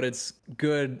visually, but it's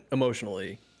good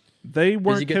emotionally. They 'Cause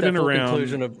weren't you get that kidding full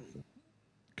conclusion around of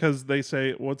because they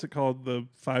say, what's it called? The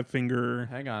five finger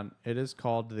Hang on. It is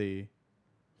called the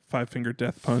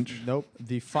death punch. nope.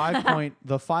 The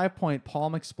 5-point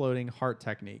palm exploding heart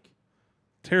technique.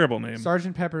 Terrible name.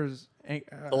 Sergeant Pepper's A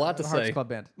lot to Hearts say. Club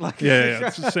Band. Yeah,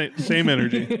 it's the same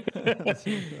energy.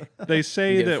 They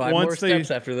say you get that 5 more once they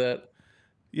steps after that.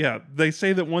 they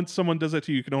say that once someone does that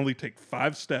to you, you can only take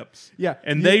 5 steps. Yeah,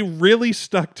 And you- they really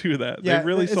stuck to that. Yeah, They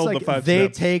really it's sold like the 5 they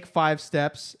steps. take 5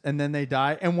 steps and then they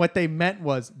die. And what they meant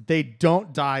was they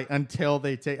don't die until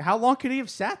they take. How long could he have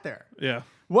sat there? Yeah.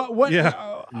 What? Yeah.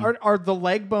 Are the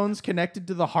leg bones connected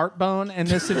to the heart bone in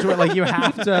this situation? Like you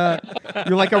have to.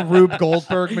 You're like a Rube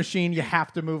Goldberg machine. You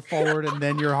have to move forward and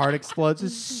then your heart explodes.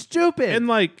 It's stupid. And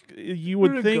like you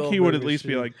would Rube think he would at Goldberg least be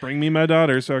machine. like, "Bring me my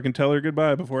daughter so I can tell her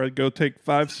goodbye before I go take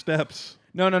 5 steps."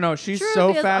 no. She's True, if so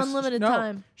he has fast. unlimited no,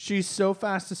 time. she's so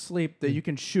fast asleep that you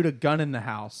can shoot a gun in the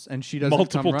house and she doesn't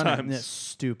Multiple come running. times. That's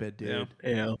stupid, dude. Yeah.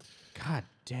 Yeah. God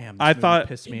damn. I This movie thought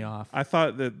pissed me off. I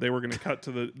thought that they were going to cut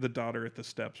to the daughter at the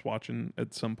steps watching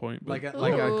at some point. But like a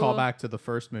Ooh. callback to the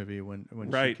first movie when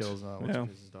Right. she kills Yeah.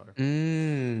 his daughter.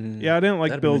 yeah, I didn't like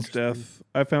That'd been Bill's interesting. death.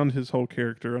 I found his whole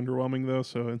character underwhelming though.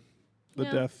 So the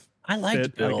Yeah. death. I liked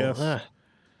fit, Bill. I guess. Ah.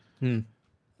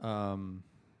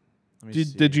 Let me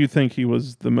see. Did you think he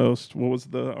was the most? What was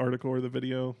the article or the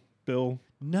video? Bill.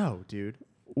 No, dude.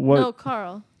 What? No,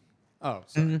 Carl. Oh,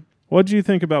 sorry. What did you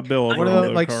think about Bill? What overall, are the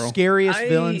though, like Carl? scariest I-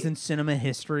 villains in cinema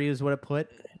history is what it put?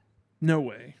 No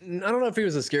way. I don't know if he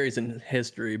was the scariest in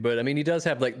history, but I mean, he does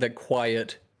have like that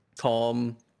quiet,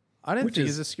 calm. I didn't Which think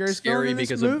is he's the scariest scary villain in this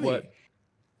because movie. of what?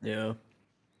 Yeah.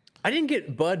 I didn't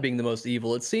get Bud being the most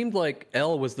evil. It seemed like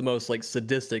Elle was the most like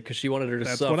sadistic because she wanted her to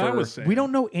That's suffer. what I was saying. We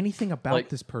don't know anything about Like-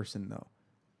 this person though.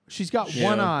 She's got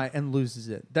one Yeah. eye and loses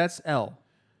it. That's Elle.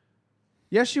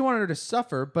 Yes, she wanted her to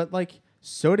suffer, but like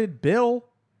so did Bill.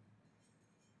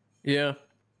 Yeah.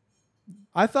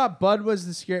 I thought Bud was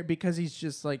the scary because he's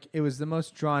just like it was the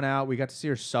most drawn out. We got to see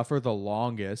her suffer the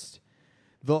longest.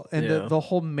 Yeah. The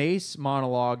whole Mace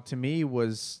monologue to me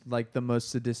was like the most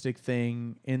sadistic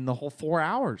thing in the whole 4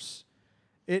 hours.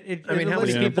 I mean, how many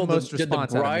elicited people the most did the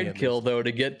response out of me, bride at kill least. though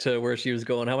to get to where she was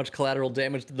going? How much collateral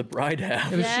damage did the bride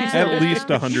have? Yeah. At least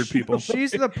 100 people.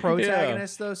 She's the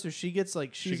protagonist though, so she gets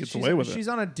like She gets away with it. she's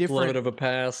on a A little different bit of a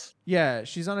pass. yeah,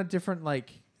 she's on a different like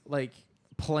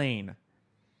plane.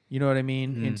 You know what I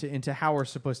mean? Mm-hmm. Into how we're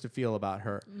supposed to feel about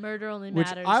her. Murder only Which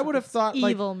matters. I if would have it's thought,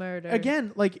 like, evil murder.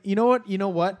 Again, like you know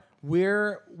what?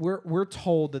 We're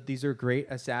told that these are great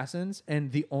assassins, and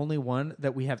the only one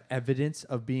that we have evidence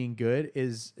of being good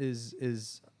is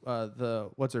the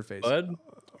what's her face? Bud?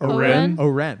 Oren.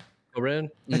 Oren. Oren?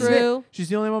 That's True. it. She's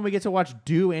the only one we get to watch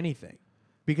do anything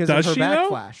because Does of she, her though?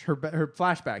 backflash, her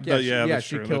flashback. Yeah, that's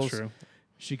she true, kills. that's true.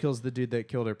 She kills the dude that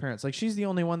killed her parents. Like she's the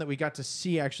only one that we got to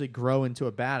see actually grow into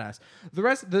a badass. The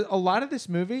rest, a lot of this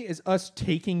movie is us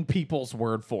taking people's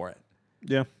word for it.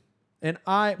 Yeah. And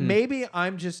maybe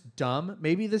I'm just dumb.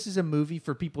 Maybe this is a movie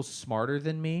for people smarter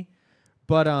than me.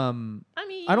 But I mean,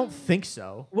 I don't think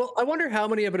so. Well, I wonder how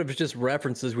many of it is just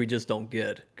references we just don't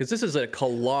get. Because this is a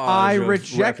collage I of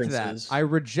reject references. that. I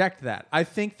reject that. I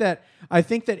think that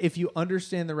if you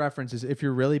understand the references, if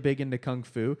you're really big into kung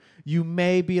fu, you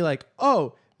may be like,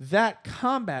 "Oh, that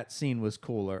combat scene was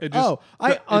cooler. It just,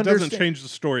 I it understand. doesn't change the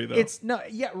story though. It's no,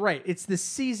 yeah, right. It's the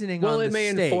seasoning Well, on it the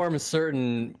may steak. inform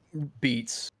certain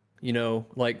beats. You know,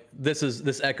 like this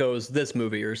echoes this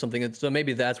movie or something. So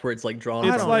maybe that's where it's like drawn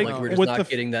It's from. like Like we're just with not the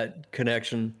getting that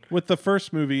connection. with the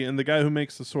first movie and the guy who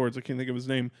makes the swords. I can't think of his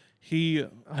name. He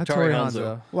Hattori Hanzo.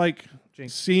 Hanzo. like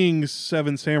Jinx. seeing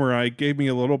Seven Samurai gave me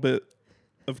a little bit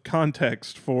of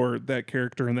context for that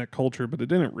character and that culture, but it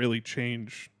didn't really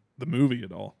change the movie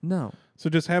at all. No. So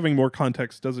just having more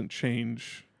context doesn't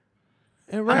change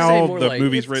And I'd How say more the like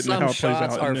movie's written and some how it plays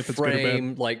shots out, are and if it's good or bad.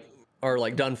 framed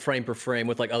like done frame per frame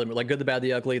with like other like Good, the Bad,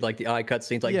 the Ugly, like the eye cut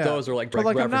scenes, like Yeah, those are like but,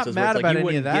 direct like, I'm not references. mad where it's about like you any of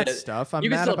wouldn't that get it. stuff. I'm You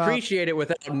can mad still about- appreciate it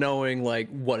without knowing like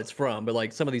what it's from, but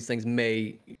like some of these things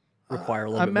may require a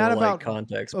little I'm bit mad more about like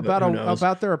context. But about who knows?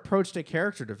 about their approach to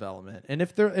character development. And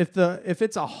if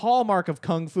it's a hallmark of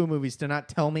kung fu movies to not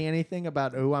tell me anything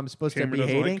about who I'm supposed Cameron to be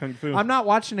doesn't like hating, kung fu. I'm not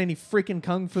watching any freaking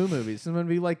kung fu movies. I'm gonna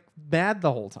be like mad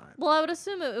the whole time. Well, I would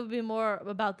assume it would be more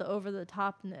about the over the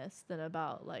topness than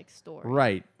about like story.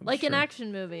 Right. Like an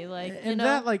action movie, like And you know.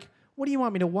 that like, what do you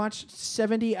want me to watch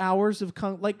 70 hours of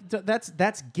that's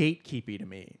gatekeepy to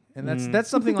me. And that's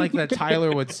something like that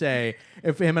Tyler would say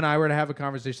if him and I were to have a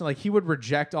conversation. Like he would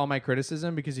reject all my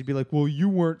criticism because he'd be like, "Well, you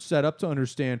weren't set up to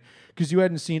understand because you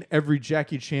hadn't seen every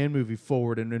Jackie Chan movie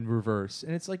forward and in reverse."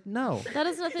 And it's like, no, that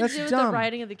has nothing that's to do with dumb. the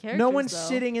writing of the characters. No one's though.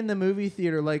 sitting in the movie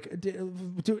theater like,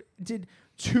 did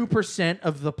 2%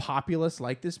 of the populace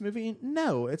like this movie?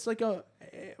 No, it's like a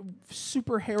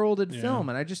super heralded film,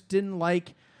 and I just didn't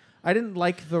like. I didn't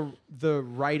like the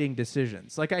writing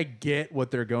decisions. Like I get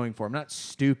what they're going for. I'm not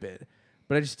stupid,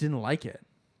 but I just didn't like it.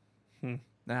 I don't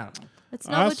know. It's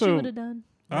not what you Also- would have done.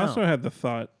 I also had the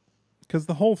thought, because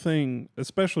the whole thing,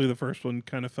 especially the first one,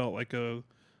 kind of felt like a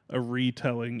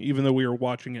retelling, even though we were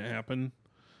watching it happen.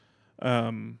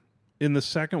 In the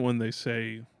second one, they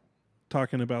say,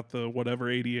 talking about the whatever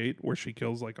 88, where she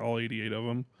kills like all 88 of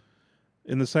them.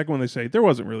 In the second one, they say there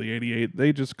wasn't really 88.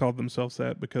 They just called themselves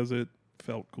that because it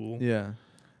felt cool. Yeah.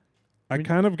 I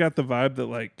kind of got the vibe that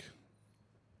like,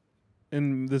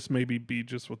 and this maybe be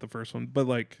just with the first one, but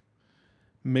like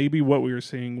maybe what we were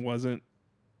seeing wasn't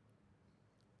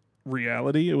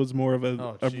reality. It was more of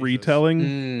Oh, a Jesus. Mm. retelling. Is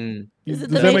it Does the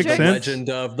that make Matrix? sense? Legend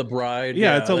of the Bride.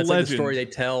 Yeah, it's a that's Like the legend. story they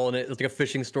tell, and it's like a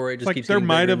fishing story. It It's just like keeps there getting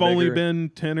might bigger have and only bigger. been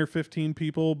 10 or 15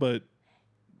 people, but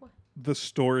the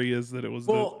story is that it was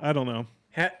Well, I don't know.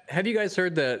 Have you guys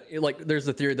heard that? Like, there's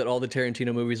the theory that all the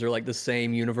Tarantino movies are like the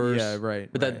same universe. Yeah, right,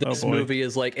 But right. that this Oh, boy. movie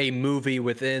is like a movie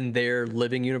within their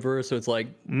living universe. So it's like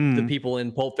the people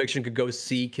in Pulp Fiction could go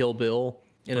see Kill Bill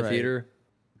in a Right. theater.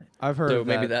 I've heard So of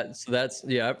maybe that. that's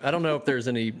yeah. I don't know if there's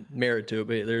any merit to it,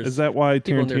 but there's. Is that why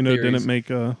people in their Tarantino theories. didn't make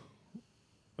a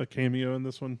cameo in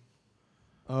this one?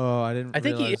 Oh, I didn't I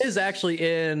think realize. he is actually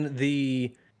in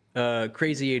the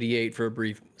Crazy 88 for a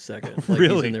brief second. Like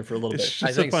Really? He's in there for a little It's bit. just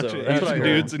I think a bunch so. of That's what I Asian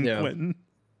heard. dudes and Yeah. Quentin.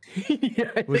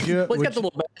 Yeah, I Would think- you- well, he's would got the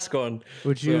little mask on.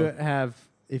 Would you So- have,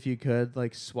 if you could,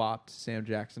 like swapped Sam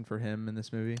Jackson for him in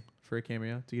this movie for a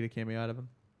cameo to get a cameo out of him?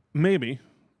 Maybe.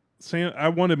 I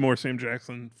wanted more Sam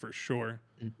Jackson for sure.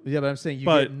 Yeah, but I'm saying you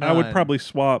But get I would none. probably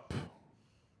swap.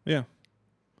 Yeah.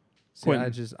 See,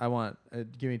 Quentin. I want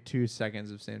give me 2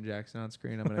 seconds of Sam Jackson on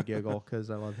screen. I'm gonna giggle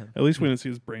because I love him. At least we didn't see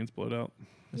his brains blowed out.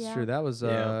 That's Yeah. true. That was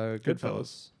Yeah.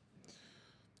 Goodfellas.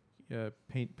 Yeah,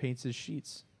 paints his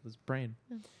sheets with his brain.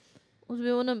 Well, do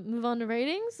we want to move on to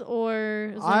ratings,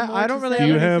 or is there more I don't to really say?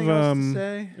 Do you have have anything else to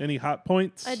say. any hot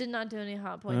points? I did not do any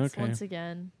hot points Okay. once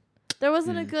again. There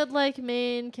wasn't a good like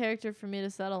main character for me to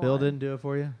settle Bill on. didn't do it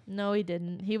for you. No, he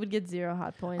didn't. He would get 0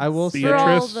 hot points. I will say- for all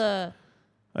Beatrice? the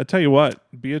I tell you what,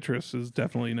 Beatrice is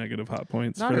definitely negative hot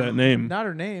points Not for her- that name. Not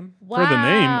her name. wow. For the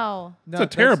name. No, a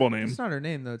that's- terrible name. It's not her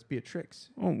name though. It's Beatrix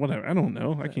Oh, whatever. I don't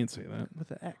know. I can't say that. with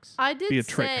an X. I did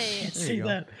Beatrix. say There you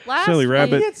go. last Silly week,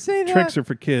 rabbit. can't say that. Tricks are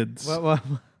for kids.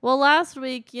 Well, last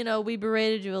week, you know, we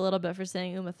berated you a little bit for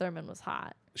saying Uma Thurman was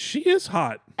hot, She is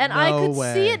hot, and I No could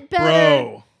way. see it better.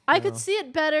 bro. I could see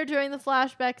it better during the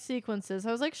flashback sequences.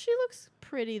 I was like, she looks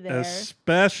pretty there.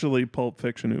 Especially Pulp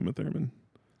Fiction Uma Thurman.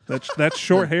 That's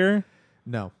short hair.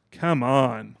 No, Come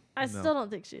on. I still don't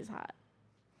think she's hot.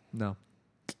 no,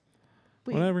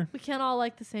 Whatever. We can't all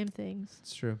like the same things.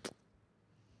 it's true.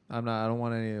 I'm not. I don't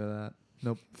want any of that.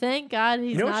 Nope. Thank God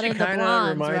he's You know what not she in the kind of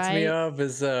blondes, reminds right? me of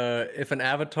is if an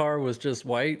avatar was just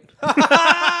white.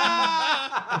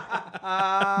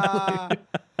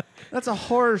 That's a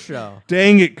horror show.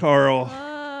 Dang it, Carl.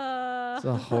 It's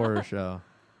a horror show.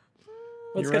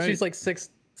 That's You're because right. she's like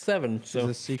 6'7". She's So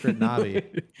a secret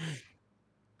Navi.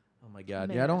 Oh my god.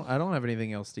 Yeah, Man. I don't have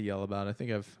anything else to yell about. I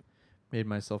think I've made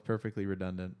myself perfectly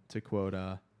redundant to quote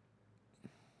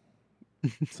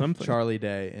Something. Charlie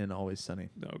Day in Always Sunny.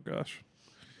 Oh gosh.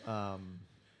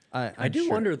 I do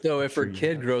wonder though if her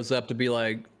kid grows up to be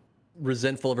like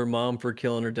resentful of her mom for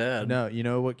killing her dad. No, you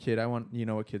know what kid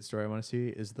story I want to see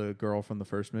is the girl from the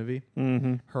first movie.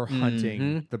 Mm-hmm. Her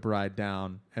hunting the bride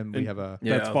down, and we have a.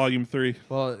 That's volume 3.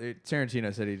 Well,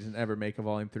 Tarantino said he doesn't ever make a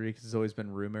volume 3 because it's always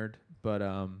been rumored, but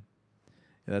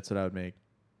that's what I would make.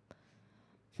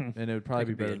 And it would probably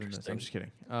be better than this. I'm just kidding.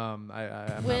 I'm not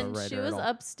a When writer she was at all.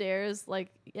 upstairs,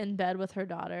 like in bed with her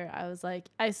daughter, I was like,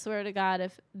 I swear to God,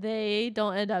 if they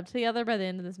don't end up together by the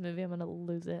end of this movie, I'm gonna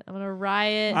lose it. I'm gonna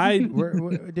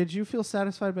riot. Did you feel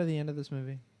satisfied by the end of this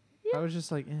movie? Yeah. I was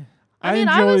just like, eh. I mean,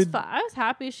 I was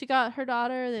happy she got her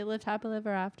daughter. They lived happily ever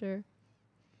after.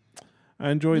 I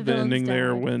enjoyed the ending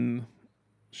there died. when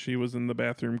she was in the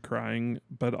bathroom crying,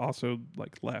 but also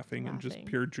like laughing and just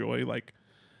pure joy, like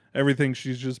everything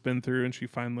she's just been through, and she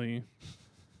finally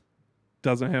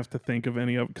doesn't have to think of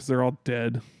any of it because they're all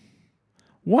dead.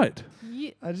 What?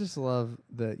 I just love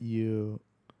that you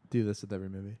do this with every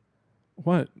movie.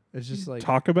 What? It's just like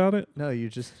talk about it. No, you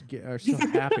just are so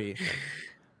happy.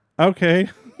 Okay.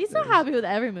 He's not happy with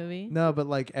every movie. No, but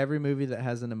like every movie that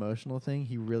has an emotional thing,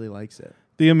 he really likes it.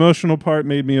 The emotional part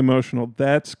made me emotional.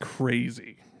 That's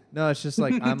crazy. No, it's just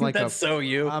like I'm like That's so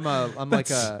you. I'm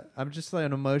just like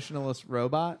an emotionalist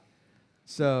robot.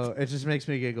 So it just makes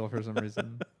me giggle for some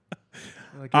reason.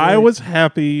 Like, I was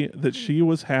happy that she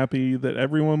was happy that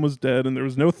everyone was dead and there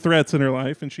was no threats in her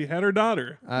life and she had her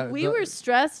daughter. We were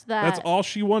stressed that That's all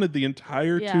she wanted the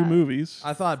entire 2 movies.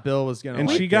 I thought Bill was gonna and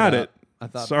like, she got it. I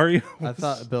thought Sorry. I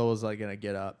thought Bill was like gonna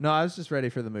get up. No, I was just ready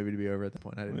for the movie to be over at the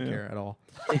point. I didn't care at all.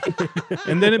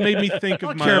 And then it made me think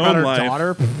of my care about own her life.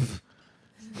 daughter.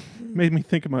 Made me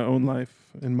think of my own life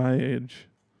and my age.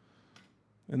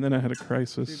 And then I had a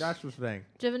crisis. Dude, that's the thing.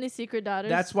 Do you have any secret daughters?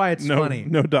 That's why it's no, funny.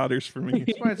 No daughters for me.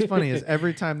 That's why it's funny is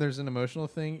every time there's an emotional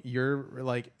thing, you're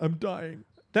like, I'm dying.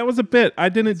 That was a bit. I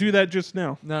didn't do that just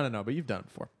now. No, but you've done it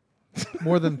before.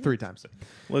 More than 3 times.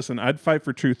 Listen, I'd fight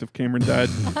for truth if Cameron died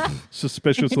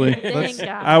suspiciously. Thank God.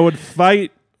 I would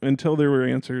fight until there were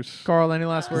answers. Carl, any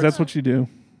last words? That's what you do.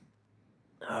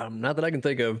 Not that I can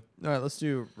think of. All right, let's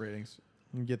do ratings.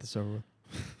 And get this over with.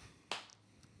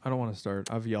 I don't want to start.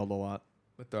 I've yelled a lot.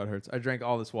 My throat hurts. I drank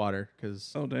all this water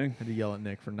because Oh, dang. I had to yell at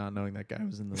Nick for not knowing that guy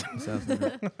was in the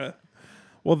assassin.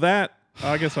 Well,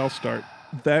 I guess I'll start.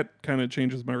 That kind of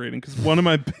changes my rating because one of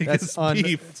my biggest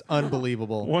beefs. It's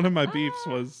unbelievable. One of my beefs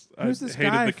was Who's I this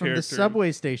hated guy the from character the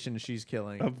subway station she's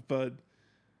killing? of Bud.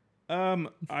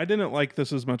 I didn't like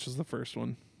this as much as the first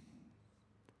one.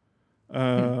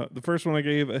 The first one I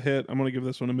gave a hit. I'm gonna give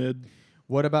this one a mid.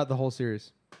 What about the whole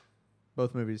series?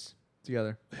 Both movies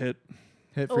together. Hit.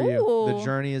 Hit for you. The Ooh.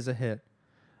 Journey is a hit.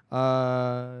 You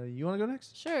want to go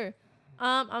next? Sure.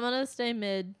 I'm gonna stay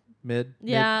mid. Mid?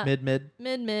 Yeah. Mid?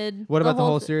 What about the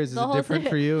whole series? Is it different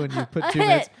for you? And you put 2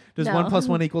 mids? Does No. 1 +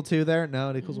 1 equal 2 there?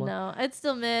 No, it equals 1. No, it's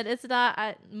still mid. It's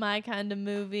not my kind of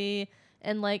movie.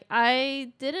 And like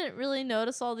I didn't really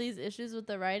notice all these issues with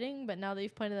the writing, but now that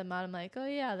you've pointed them out, I'm like, oh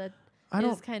yeah, that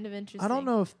is kind of interesting. I don't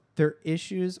know if they're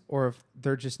issues or if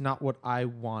they're just not what I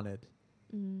wanted.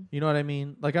 You know what I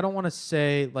mean? Like, I don't want to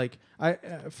say, like,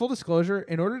 full disclosure,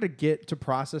 in order to get to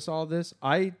process all this,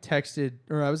 I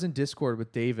was in Discord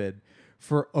with David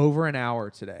for over an hour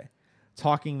today,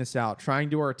 talking this out, trying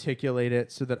to articulate it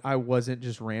so that I wasn't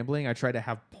just rambling. I tried to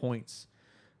have points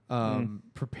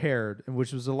prepared,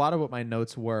 which was a lot of what my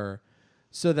notes were,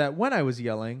 so that when I was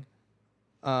yelling,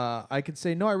 I could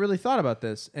say, no, I really thought about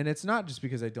this. And it's not just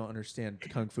because I don't understand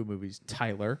Kung Fu movies,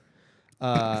 Tyler.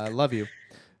 Love you.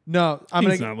 No,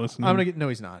 He's not listening. No,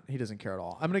 he's not. He doesn't care at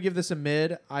all. I'm gonna give this a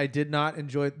mid. I did not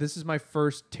enjoy. This is my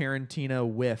first Tarantino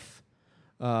whiff.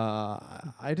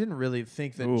 I didn't really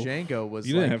think that Django was.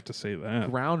 You didn't have to say that.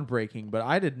 Groundbreaking, but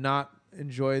I did not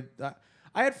enjoy that.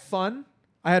 I had fun.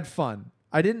 I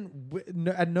didn't.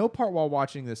 At no part while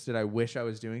watching this did I wish I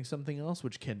was doing something else,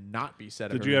 which cannot be said.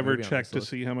 Did you ever check to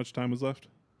see how much time was left?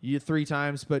 3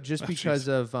 times, but just because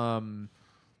of one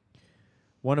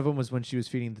of them was when she was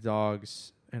feeding the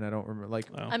dogs. And I don't remember, like...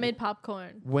 Oh. I made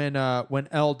popcorn. When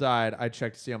Elle died, I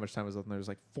checked to see how much time was left, and there was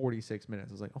like 46 minutes.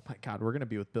 I was like, oh my God, we're going to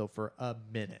be with Bill for a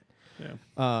minute. Yeah.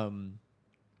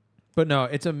 But no,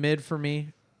 it's a mid for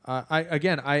me.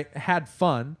 I had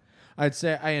fun. I'd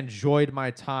say I enjoyed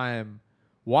my time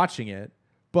watching it,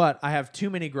 but I have too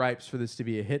many gripes for this to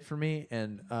be a hit for me,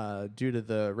 and due to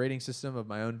the rating system of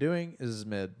my own doing, this is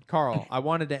mid. Carl, I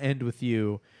wanted to end with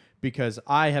you because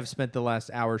I have spent the last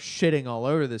hour shitting all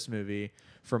over this movie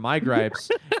for my gripes,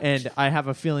 and I have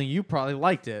a feeling you probably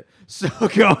liked it. So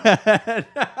go ahead.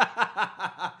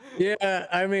 Yeah,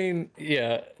 I mean,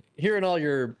 hearing all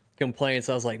your complaints.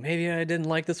 I was like, maybe I didn't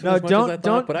like this one No, as much as I don't-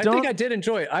 thought, but I think don't- I did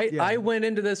enjoy it. Yeah. I went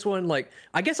into this one like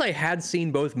I guess I had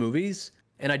seen both movies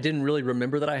and I didn't really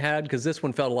remember that I had because this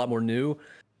one felt a lot more new.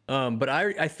 But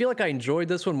I feel like I enjoyed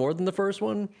this one more than the first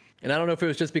one, and I don't know if it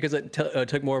was just because it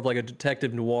took more of like a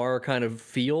detective noir kind of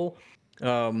feel.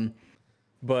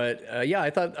 But yeah, I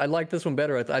thought I liked this one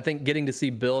better. I think getting to see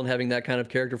Bill and having that kind of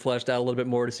character fleshed out a little bit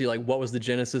more to see like what was the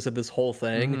genesis of this whole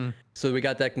thing. So we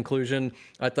got that conclusion.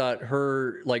 I thought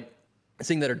her like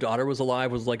seeing that her daughter was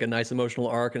alive was like a nice emotional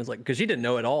arc, and it's like because she didn't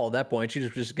know at all at that point. She was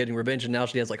just getting revenge, and now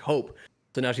she has like hope.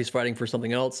 So now she's fighting for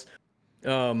something else.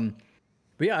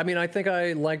 But yeah, I mean, I think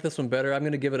I like this one better. I'm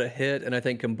going to give it a hit, and I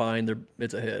think combined,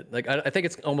 it's a hit. Like, I think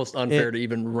it's almost unfair to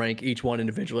even rank each one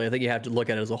individually. I think you have to look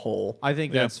at it as a whole. I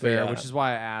think that's fair, Yeah. which is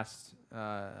why I asked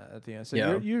at the end. So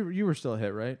Yeah. you were still a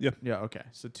hit, right? Yeah. Yeah. Okay.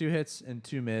 So 2 hits and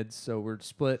 2 mids. So we're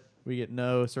split. We get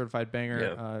no certified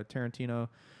banger. Yeah. Tarantino.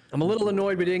 I'm a little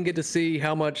annoyed we didn't get to see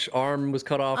how much arm was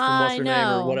cut off from I what's her name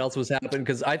or know. what else was happening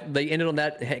because they ended on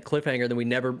that cliffhanger, then we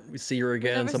never see her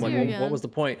again. never So I'm see like, her well, again. what was the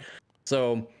point?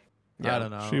 So yeah. I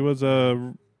don't know. She was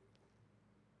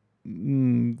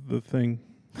the thing,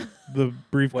 the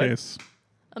briefcase.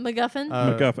 A MacGuffin.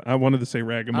 MacGuffin. I wanted to say I don't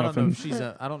know ragamuffin. if she's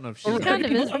a. I don't know if she's. she a, kind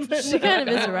of is. She kind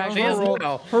of is a She rag. is her, role,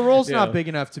 now. her role's Yeah. not big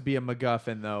enough to be a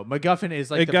MacGuffin though. MacGuffin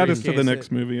is like It the got us to the briefcase next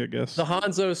that- movie, I guess. The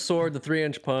Hanzo sword, the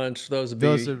 3-inch punch, those would be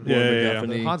Those are- more Yeah, yeah, yeah. The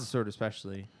MacGuffin-y. Hanzo sword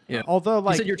especially. Yeah. Although You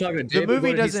like said you were talking to the David. movie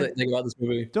What did he doesn't. think about this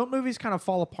movie? Don't movies kind of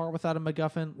fall apart without a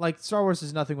MacGuffin? Like Star Wars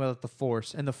is nothing without the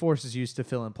Force, and the Force is used to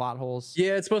fill in plot holes.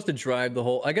 Yeah, it's supposed to drive the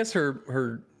whole. I guess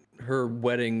her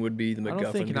wedding would be the I MacGuffin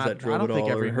don't think because that I drove don't it think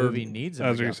all. every or her- movie needs a I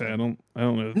was going to say, MacGuffin. I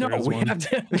don't know if No, there is we one. have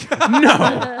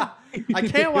to. I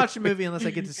can't watch a movie unless I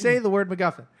get to say the word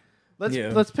MacGuffin.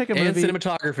 Let's pick a and movie.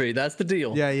 cinematography. That's the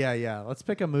deal. Yeah. Let's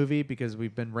pick a movie because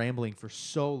we've been rambling for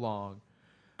so long.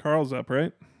 Carl's up,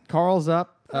 right? Carl's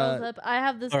up. Close up. I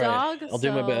have this All right, dog. I'll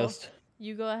do my so best.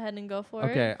 You go ahead and go for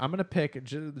it. Okay, I'm gonna pick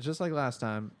just like last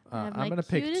time. I have I'm my gonna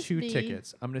pick cutest 2 bee.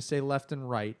 tickets. I'm gonna say left and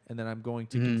right, and then I'm going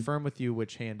to confirm with you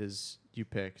which hand is you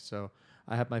pick. So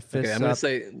I have my fists Okay, I'm up. gonna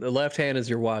say the left hand is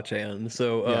your watch hand.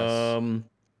 So Yes.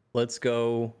 let's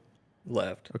go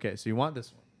left. Okay, so you want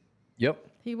this one, Yep.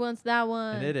 He wants that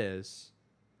one. and it is.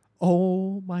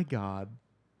 Oh my God!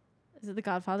 Is it The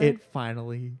Godfather? It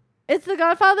finally It's The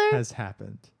Godfather. has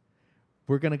happened.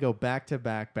 We're gonna go back to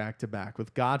back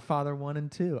with Godfather 1 and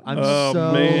 2. I'm Oh,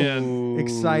 so man.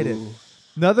 excited.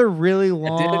 Another really did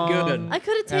long. good. I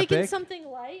could have taken Epic. something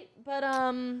light, but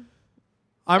I'm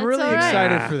That's really all right.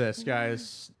 excited for this,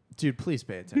 guys. Dude, please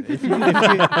pay attention. If you,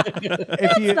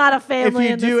 it's not a family. if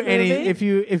you in do this any,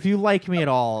 movie. if you like me at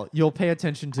all, you'll pay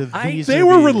attention to these. They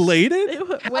were movies. related?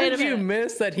 How Wait a did you minute.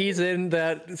 miss that he's in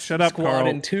that Shut up, squad Carl.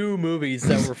 in 2 movies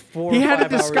that were 4 He or had a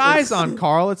 5 hours? disguise on,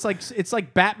 Carl. It's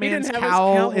like Batman's didn't have his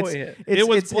cowl. cowboy It's, hat. it's It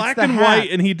was it's black the and hat.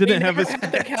 white, and he He didn't have never his.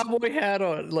 had the cowboy hat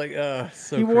on. Like,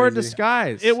 so He wore a crazy.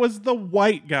 disguise. It was the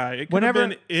white guy. It could Whenever- have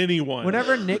been anyone.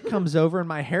 Whenever Nick comes over and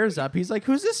my hair's up, he's like,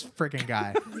 "Who's this freaking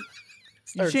guy?"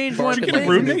 You Starts changed one barking thing. like a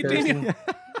Roommate, person.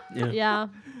 Daniel? Yeah,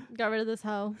 got rid of this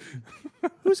hoe.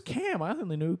 Who's Cam? I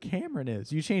only know who Cameron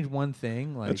is. You change one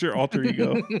thing, like That's your alter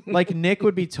ego. like Nick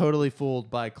would be totally fooled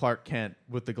by Clark Kent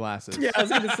with the glasses. Yeah, I was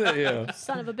gonna say, yeah.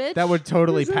 Son of a bitch. That would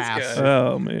totally Who's this pass. guy?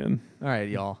 Oh man. All right,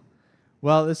 y'all.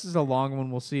 Well, this is a long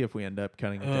one. We'll see if we end up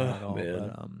cutting it down Oh, at all.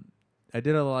 man. But, I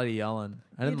did a lot of yelling.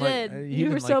 I You didn't did. Like, You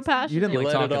were didn't so like, passionate. You didn't You like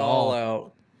let talking it at all all.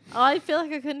 out. Oh, I feel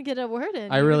like I couldn't get a word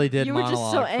in. I really did. You were just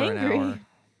so monologue for an angry. hour.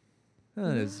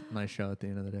 That is my show at the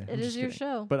end of the day. It I'm is just your kidding.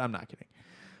 show. But I'm not kidding.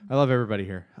 I love everybody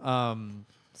here.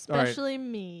 Especially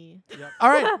me. All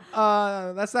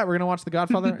right. That's that. We're gonna watch The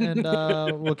Godfather,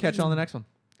 and we'll catch you on the next one.